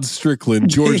 Rod Strickland,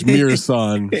 George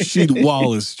Mirasan, Sheed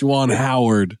Wallace, Juwan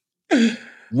Howard.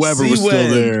 Weber was still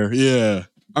there. Yeah.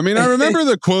 I mean, I remember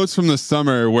the quotes from the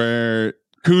summer where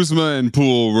Kuzma and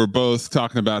Poole were both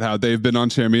talking about how they've been on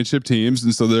championship teams,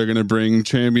 and so they're going to bring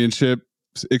championship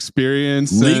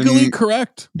experience, legally and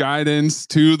correct guidance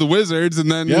to the Wizards, and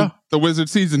then the Wizard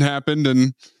season happened,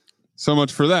 and so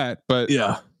much for that. But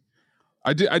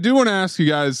I do want to ask you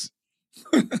guys,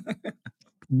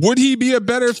 would he be a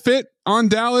better fit on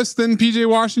Dallas than PJ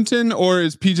Washington, or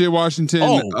is PJ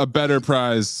Washington a better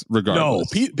prize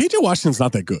regardless? No, PJ Washington's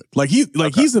not that good.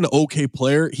 He's an okay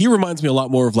player. He reminds me a lot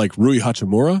more of like Rui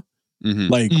Hachimura.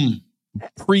 Mm-hmm.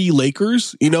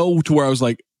 pre-Lakers, to where I was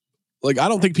like I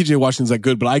don't think PJ Washington's that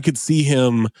good, but I could see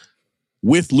him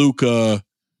with Luka,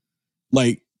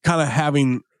 like kind of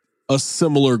having a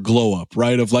similar glow up,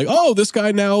 right? Of like, oh, this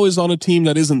guy now is on a team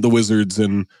that isn't the Wizards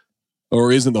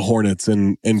or isn't the Hornets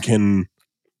and can,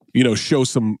 show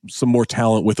some more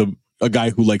talent with a guy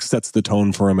who like sets the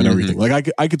tone for him and everything.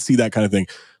 Like I could see that kind of thing.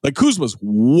 Like Kuzma's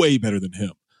way better than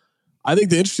him. I think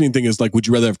the interesting thing is like, would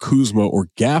you rather have Kuzma or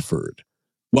Gafford?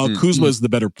 While Kuzma is the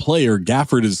better player,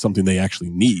 Gafford is something they actually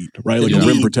need, right? Like a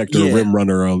rim protector, a rim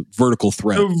runner, a vertical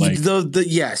threat.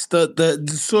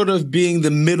 The sort of being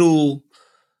the middle,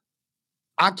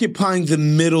 occupying the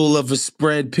middle of a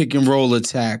spread pick and roll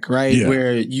attack, right? Yeah.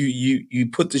 Where you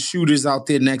put the shooters out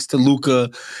there next to Luka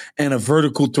and a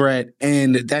vertical threat,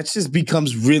 and that just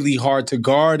becomes really hard to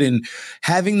guard. And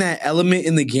having that element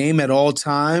in the game at all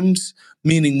times,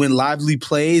 meaning when Lively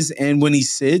plays and when he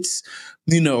sits,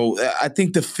 I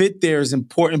think the fit there is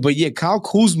important. But yeah, Kyle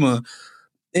Kuzma,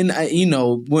 and I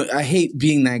hate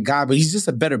being that guy, but he's just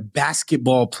a better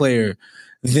basketball player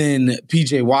than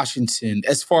PJ Washington.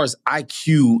 As far as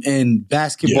IQ and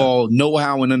basketball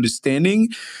know-how and understanding,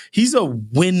 he's a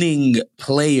winning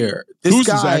player. This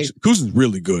guy, Kuz is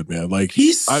really good, man. Like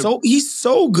he's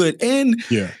so good, and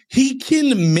he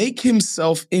can make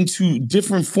himself into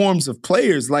different forms of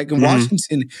players. Like in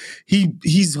Washington,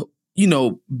 he's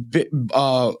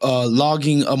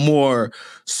logging a more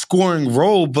scoring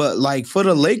role, but like for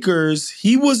the Lakers,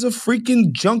 he was a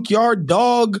freaking junkyard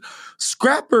dog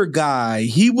scrapper guy.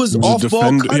 He was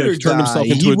off-ball cutter guy. Turned himself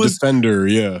into a defender,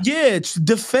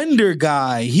 defender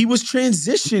guy. He was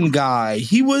transition guy.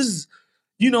 He was,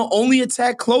 only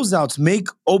attack closeouts, make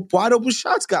wide open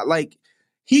shots guy. Like,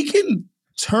 he can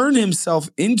turn himself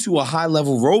into a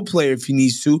high-level role player if he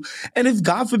needs to. And if,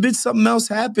 God forbid, something else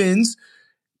happens,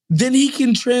 then he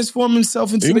can transform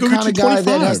himself into the kind of guy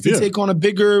that has to take on a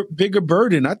bigger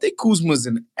burden. I think Kuzma's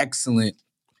an excellent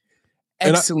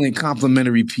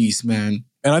complimentary piece, man.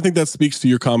 And I think that speaks to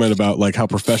your comment about like how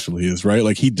professional he is, right?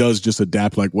 Like he does just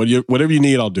adapt. Like whatever you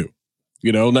need, I'll do.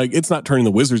 Like it's not turning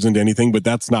the Wizards into anything, but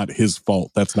that's not his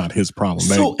fault. That's not his problem.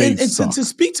 So, to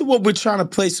speak to what we're trying to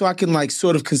play, so I can like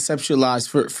sort of conceptualize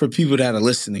for people that are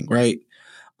listening, right?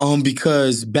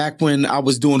 Because back when I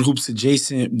was doing Hoops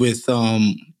Adjacent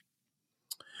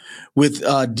with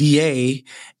DA,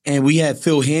 and we had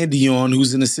Phil Handy on,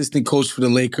 who's an assistant coach for the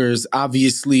Lakers,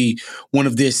 obviously one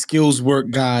of their skills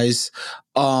work guys.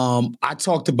 I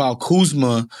talked about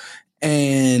Kuzma,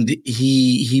 and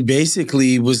he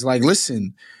basically was like,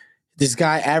 listen, this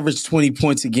guy averaged 20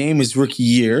 points a game his rookie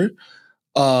year.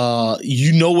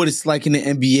 You know what it's like in the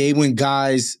NBA when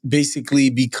guys basically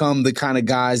become the kind of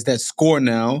guys that score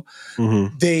now.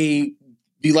 They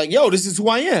be like, yo, this is who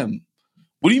I am.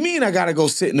 What do you mean I got to go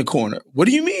sit in the corner? What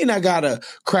do you mean I got to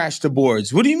crash the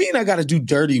boards? What do you mean I got to do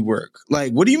dirty work?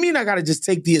 Like, what do you mean I got to just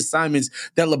take the assignments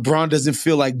that LeBron doesn't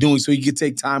feel like doing so he can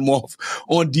take time off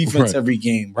on defense every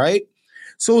game, right?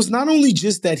 So it's not only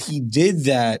just that he did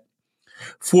that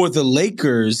for the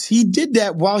Lakers, he did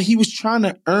that while he was trying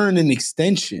to earn an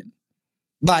extension.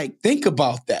 Like, think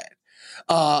about that.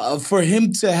 For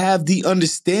him to have the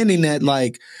understanding that,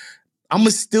 like, I'm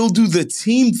going to still do the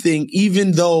team thing,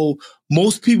 even though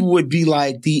most people would be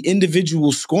like, the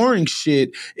individual scoring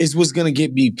shit is what's going to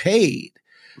get me paid.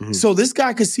 So this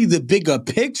guy could see the bigger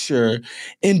picture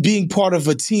in being part of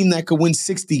a team that could win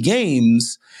 60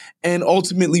 games and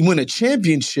ultimately win a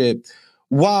championship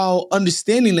while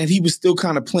understanding that he was still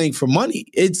kind of playing for money.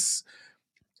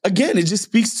 Again, it just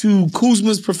speaks to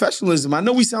Kuzma's professionalism. I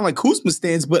know we sound like Kuzma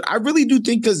stands, but I really do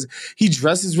think because he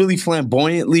dresses really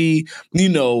flamboyantly,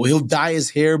 he'll dye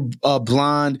his hair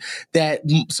blonde, that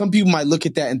some people might look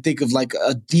at that and think of like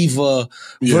a diva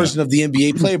version of the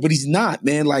NBA player, but he's not,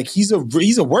 man. Like he's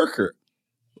a worker.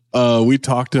 We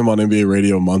talked to him on NBA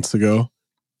radio months ago,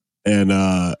 and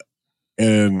I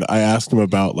asked him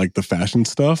about like the fashion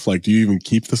stuff. Like, do you even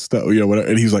keep the stuff? Whatever.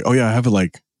 And he's like, oh yeah, I have it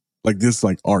like this,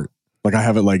 like art. Like I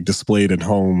have it like displayed at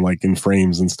home, like in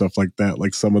frames and stuff like that.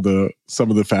 Like some of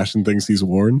the fashion things he's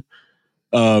worn.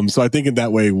 So I think in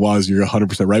that way, you're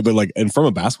 100% right. But like, and from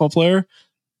a basketball player,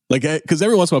 like, because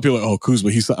every once in a while people are like, oh,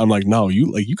 Kuzma, I'm like, no,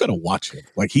 you got to watch him.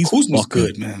 Like Kuzma's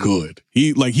good, man. Good.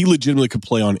 He legitimately could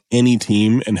play on any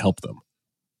team and help them.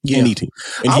 Yeah. Any team.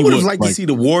 And I would have liked to see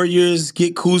the Warriors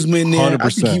get Kuzma in there. 100%. I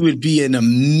think he would be an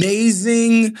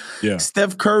amazing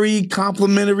Steph Curry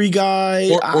complimentary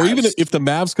guy. Or even if the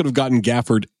Mavs could have gotten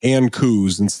Gafford and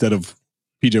Kuz instead of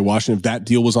PJ Washington, if that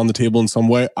deal was on the table in some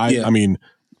way, I mean,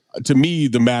 to me,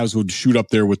 the Mavs would shoot up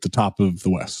there with the top of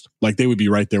the West. Like they would be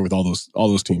right there with all those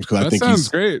teams. Because I think sounds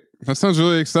great. That sounds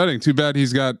really exciting. Too bad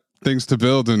he's got things to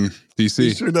build in DC.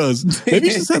 He sure does. Maybe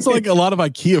he just has like a lot of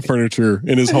IKEA furniture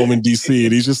in his home in DC,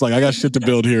 and he's just like, I got shit to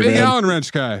build here, Big man. Allen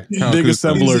wrench guy. Big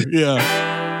assembler. Yeah.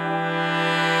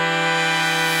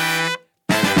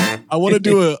 I want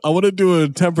to do a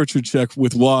temperature check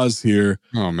with Waz here.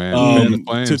 Oh man,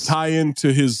 to tie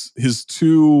into his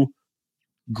two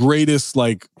greatest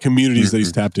like communities that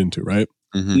he's tapped into, right?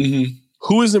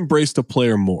 Who has embraced a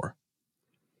player more?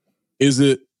 Is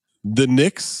it the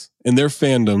Knicks and their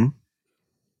fandom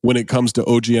when it comes to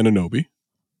OG Anunoby,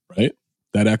 right?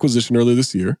 That acquisition earlier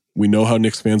this year. We know how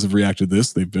Knicks fans have reacted to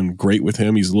this. They've been great with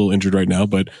him. He's a little injured right now,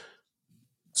 but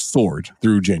soared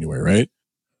through January, right?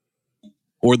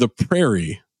 Or the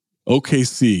Prairie,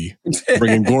 OKC,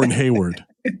 bringing Gordon Hayward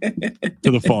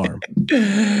to the farm.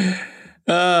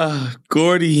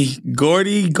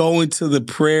 Gordie going to the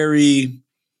Prairie.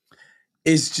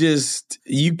 It's just,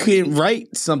 you can't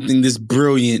write something this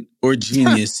brilliant or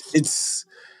genius. It's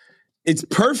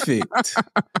perfect.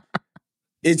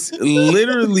 It's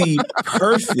literally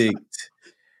perfect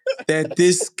that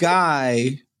this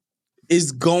guy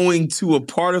is going to a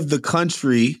part of the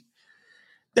country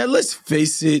that, let's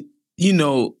face it,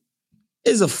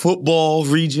 is a football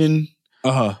region.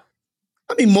 I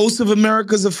mean, most of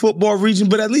America's a football region,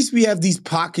 but at least we have these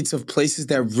pockets of places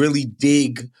that really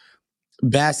dig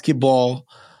basketball.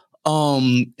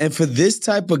 And for this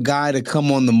type of guy to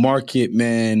come on the market,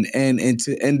 man, and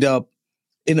to end up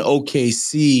in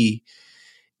OKC,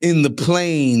 in the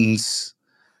Plains,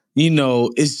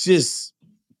 it's just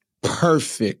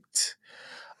perfect.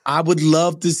 I would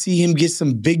love to see him get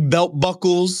some big belt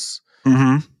buckles,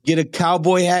 get a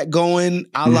cowboy hat going,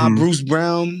 a la Bruce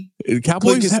Brown.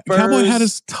 Cowboy hat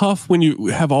is tough when you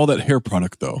have all that hair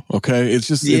product, though. Okay, it's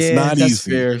just it's not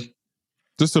easy. Fair.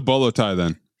 Just a bolo tie,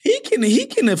 then. He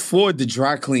can afford the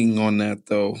dry cleaning on that,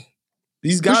 though.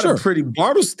 He's got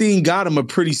Bartelstein got him a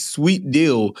pretty sweet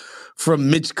deal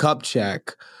from Mitch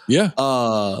Kupchak. Yeah.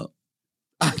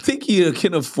 I think he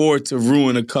can afford to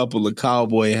ruin a couple of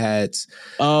cowboy hats.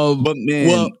 But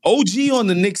man, OG on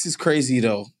the Knicks is crazy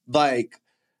though. Like,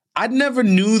 I never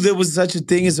knew there was such a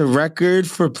thing as a record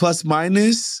for plus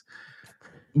minus,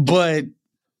 but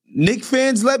Knick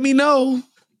fans, let me know.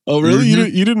 Oh, really?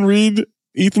 You didn't read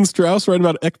Ethan Strauss writing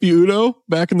about Ekpe Udoh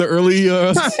back in the early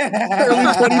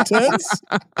 2010s?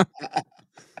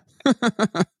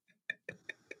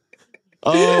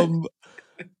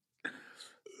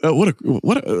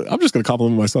 I'm just going to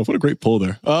compliment myself. What a great pull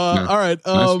there. All right.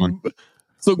 Nice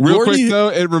so real quick though,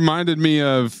 it reminded me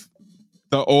of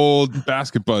the old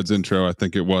Basket Buds intro. I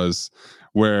think it was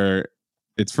where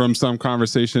it's from some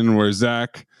conversation where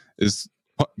Zach is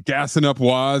gassing up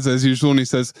Waz as usual, and he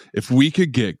says, "If we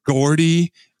could get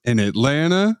Gordie in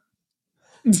Atlanta."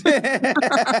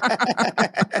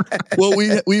 Well, we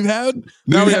have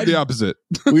the opposite.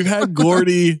 We've had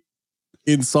Gordie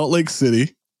in Salt Lake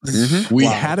City. We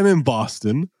had him in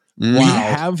Boston. We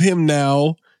have him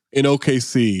now in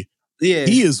OKC. Yeah,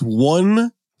 he is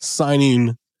one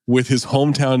signing with his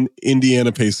hometown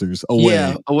Indiana Pacers away.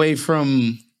 Yeah, away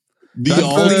from the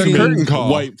ultimate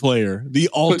white player. The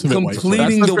ultimate white player.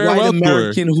 Completing the white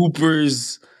American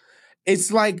hoopers.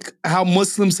 It's like how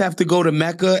Muslims have to go to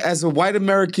Mecca. As a white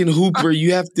American hooper,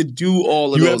 you have to do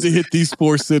all of those. You have to hit these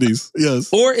four cities.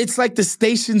 Yes. Or it's like the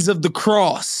Stations of the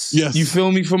Cross. Yes. You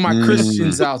feel me? For my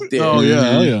Christians out there. Oh,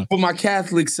 yeah. For my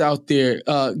Catholics out there. You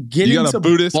got a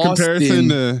Buddhist Boston, comparison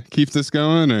to keep this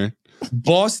going? Or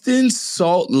Boston,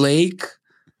 Salt Lake,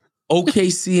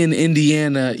 OKC, and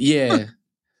Indiana. Yeah.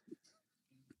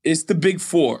 It's the big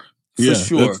four. For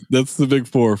sure. That's the big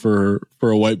four for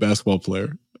a white basketball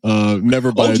player.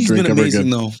 Never buy OG's a drink been ever amazing, again.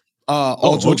 Though.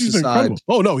 All jokes aside.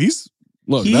 Oh no, that's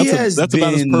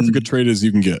about as perfect a trade as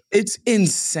you can get. It's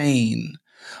insane.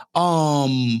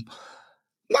 I'm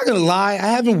not gonna lie, I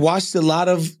haven't watched a lot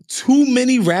of too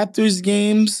many Raptors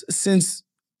games since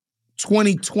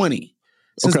 2020,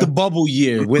 since the bubble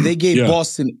year where they gave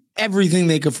Boston everything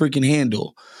they could freaking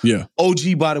handle. Yeah.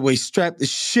 OG, by the way, strapped the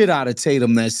shit out of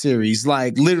Tatum that series,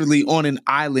 like literally on an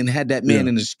island, had that man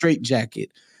in a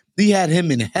straitjacket. He had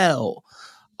him in hell.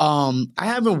 I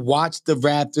haven't watched the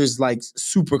Raptors like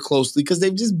super closely because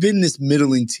they've just been this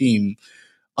middling team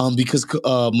because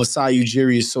Masai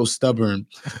Ujiri is so stubborn.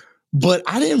 But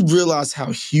I didn't realize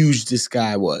how huge this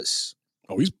guy was.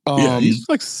 Oh, he's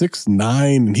like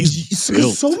 6'9", and he's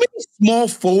built. So many small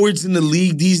forwards in the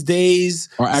league these days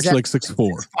are actually like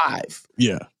 6'4". 6'5".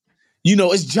 Yeah.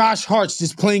 It's Josh Hart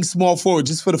just playing small forward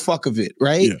just for the fuck of it,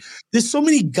 right? Yeah. There's so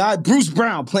many guys, Bruce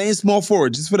Brown playing small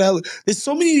forward just for the hell. There's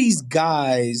so many of these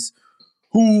guys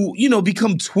who,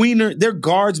 become tweener. They're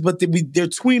guards, but they're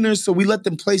tweeners, so we let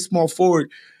them play small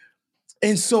forward.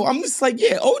 And so I'm just like,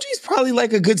 yeah, OG's probably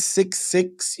like a good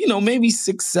 6'6", maybe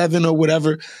 6'7" or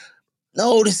whatever.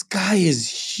 No, this guy is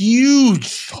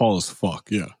huge. Tall as fuck,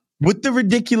 yeah. With the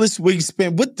ridiculous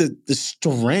wingspan, with the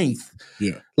strength.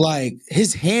 Yeah. Like,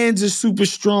 his hands are super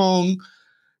strong.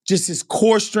 Just his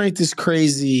core strength is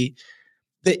crazy.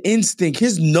 The instinct,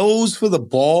 his nose for the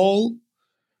ball,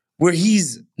 where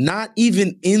he's not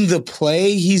even in the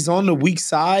play, he's on the weak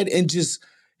side, and just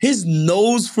his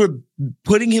nose for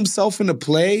putting himself in the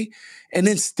play and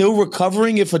then still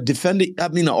recovering if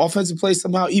an offensive play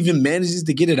somehow even manages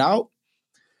to get it out.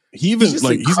 He's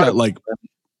got like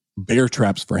bear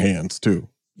traps for hands too.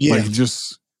 Yeah. Like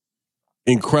just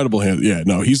incredible hands. Yeah,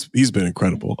 no, he's been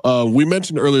incredible. We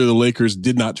mentioned earlier the Lakers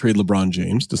did not trade LeBron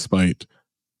James despite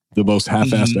the most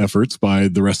half-assed efforts by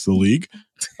the rest of the league.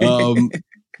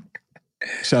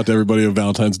 Shout out to everybody on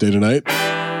Valentine's Day tonight.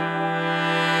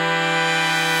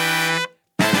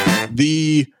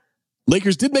 The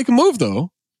Lakers did make a move,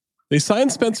 though. They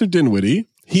signed Spencer Dinwiddie.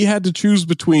 He had to choose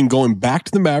between going back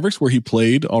to the Mavericks, where he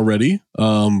played already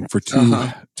for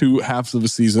two halves of a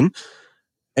season,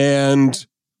 and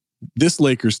this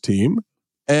Lakers team.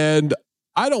 And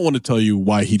I don't want to tell you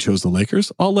why he chose the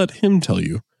Lakers. I'll let him tell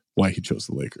you why he chose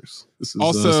the Lakers. This is,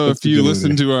 also, if you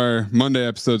listen to our Monday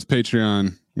episode's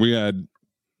Patreon, we had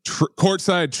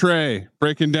Courtside Trey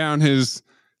breaking down his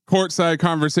courtside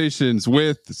conversations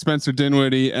with Spencer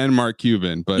Dinwiddie and Mark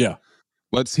Cuban. But yeah,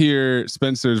 let's hear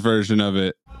Spencer's version of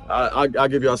it. I'll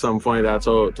give y'all something funny that I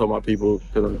told my people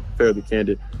because I'm fairly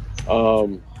candid.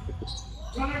 The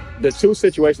two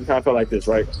situations kind of felt like this,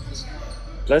 right?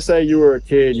 Let's say you were a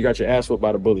kid, you got your ass whooped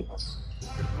by the bully.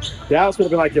 Dallas would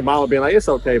have been like your mama being like, it's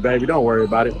okay, baby, don't worry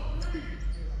about it.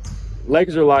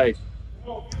 Lakers are like,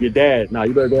 your dad, now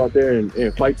you better go out there and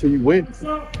fight till you win.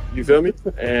 You feel me?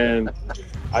 And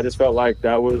I just felt like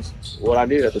that was what I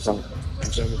needed at the time. You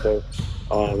feel me? So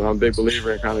I'm a big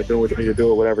believer in kind of doing what you need to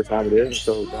do at whatever time it is.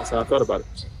 So that's how I felt about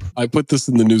it. I put this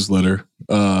in the newsletter,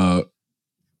 the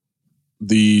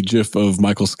gif of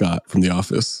Michael Scott from The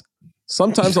Office.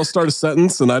 Sometimes I'll start a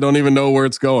sentence and I don't even know where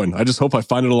it's going. I just hope I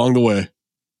find it along the way.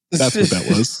 That's what that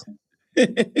was.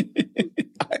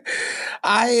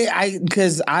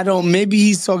 Because I don't, maybe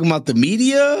he's talking about the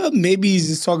media. Maybe he's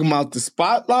just talking about the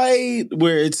spotlight,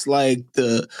 where it's like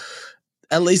the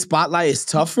LA spotlight is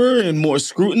tougher and more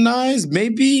scrutinized.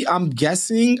 Maybe, I'm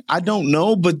guessing. I don't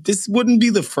know. But this wouldn't be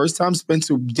the first time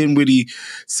Spencer Dinwiddie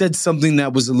said something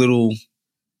that was a little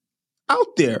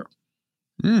out there.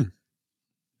 Yeah.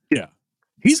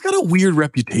 He's got a weird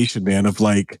reputation, man, of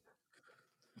like,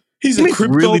 he's a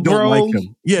crypto really bro. Don't like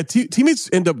him. Yeah, teammates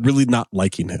end up really not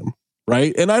liking him,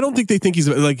 right? And I don't think they think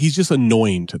he's just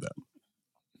annoying to them.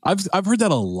 I've heard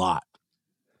that a lot.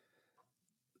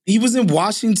 He was in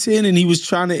Washington and he was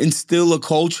trying to instill a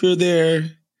culture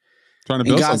there. Trying to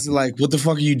build and guys something. are like, what the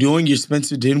fuck are you doing? You're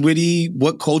Spencer Dinwiddie.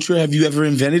 What culture have you ever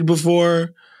invented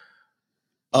before?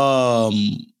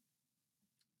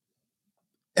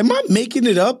 Am I making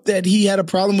it up that he had a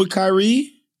problem with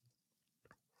Kyrie?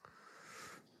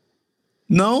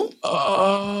 No?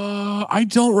 I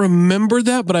don't remember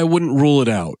that, but I wouldn't rule it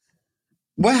out.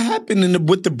 What happened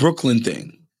with the Brooklyn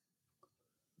thing?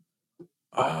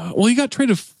 Well, he got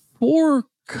traded for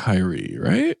Kyrie,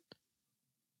 right?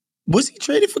 Was he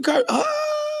traded for Kyrie?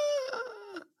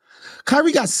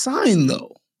 Kyrie got signed,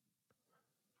 though.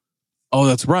 Oh,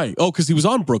 that's right. Oh, because he was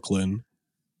on Brooklyn.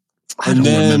 I don't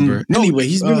remember. Anyway,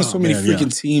 he's been on so many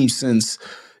freaking teams since,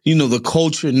 the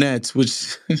Culture Nets,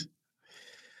 which...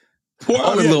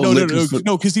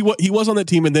 No, because he was on that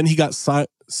team, and then he got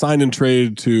signed and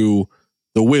traded to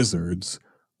the Wizards,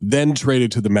 then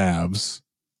traded to the Mavs,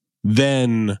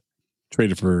 then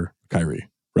traded for Kyrie.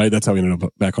 Right? That's how he ended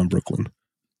up back on Brooklyn.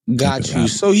 Got you.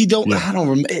 So he don't. Yeah. I don't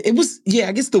remember. It was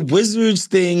I guess the Wizards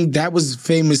thing that was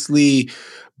famously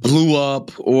blew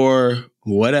up or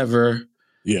whatever.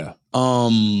 Yeah.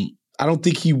 I don't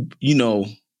think he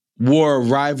wore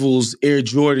Rivals Air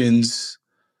Jordans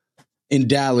in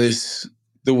Dallas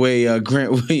the way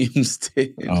Grant Williams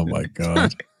did. Oh my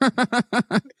God.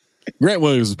 Grant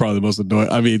Williams is probably the most annoying.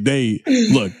 I mean, they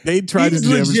tried to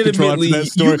damage control after that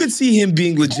story. You could see him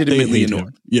being legitimately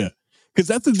annoying. Yeah. Because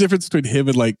that's the difference between him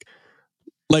and like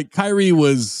Kyrie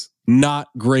was not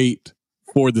great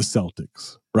for the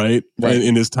Celtics, right?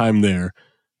 In his time there.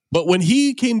 But when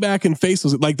he came back and faced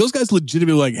those, like those guys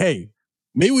legitimately like, hey,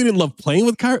 maybe we didn't love playing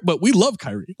with Kyrie, but we love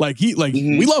Kyrie.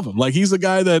 We love him. Like he's a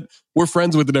guy that we're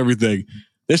friends with and everything.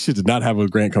 This shit did not have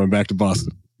with Grant coming back to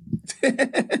Boston. They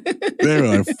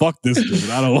were like, fuck this dude.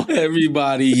 I don't want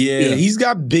everybody. Yeah. He's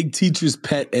got big teacher's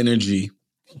pet energy.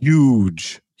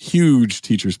 Huge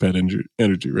teacher's pet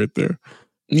energy right there.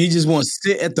 He just wants to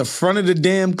sit at the front of the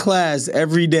damn class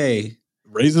every day.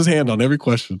 Raise his hand on every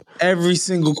question. Every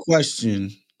single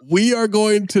question. We are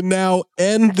going to now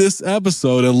end this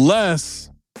episode unless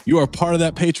you are part of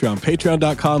that Patreon.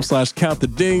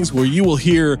 Patreon.com/countthedings, where you will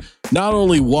hear not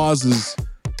only Waz's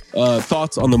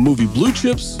thoughts on the movie Blue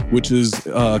Chips, which is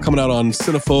coming out on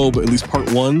Cinephobe, at least part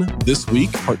 1 this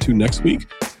week, part 2 next week,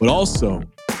 but also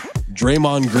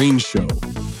Draymond Green show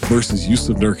versus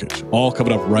Yusuf Nurkic, all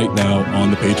coming up right now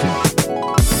on the Patreon.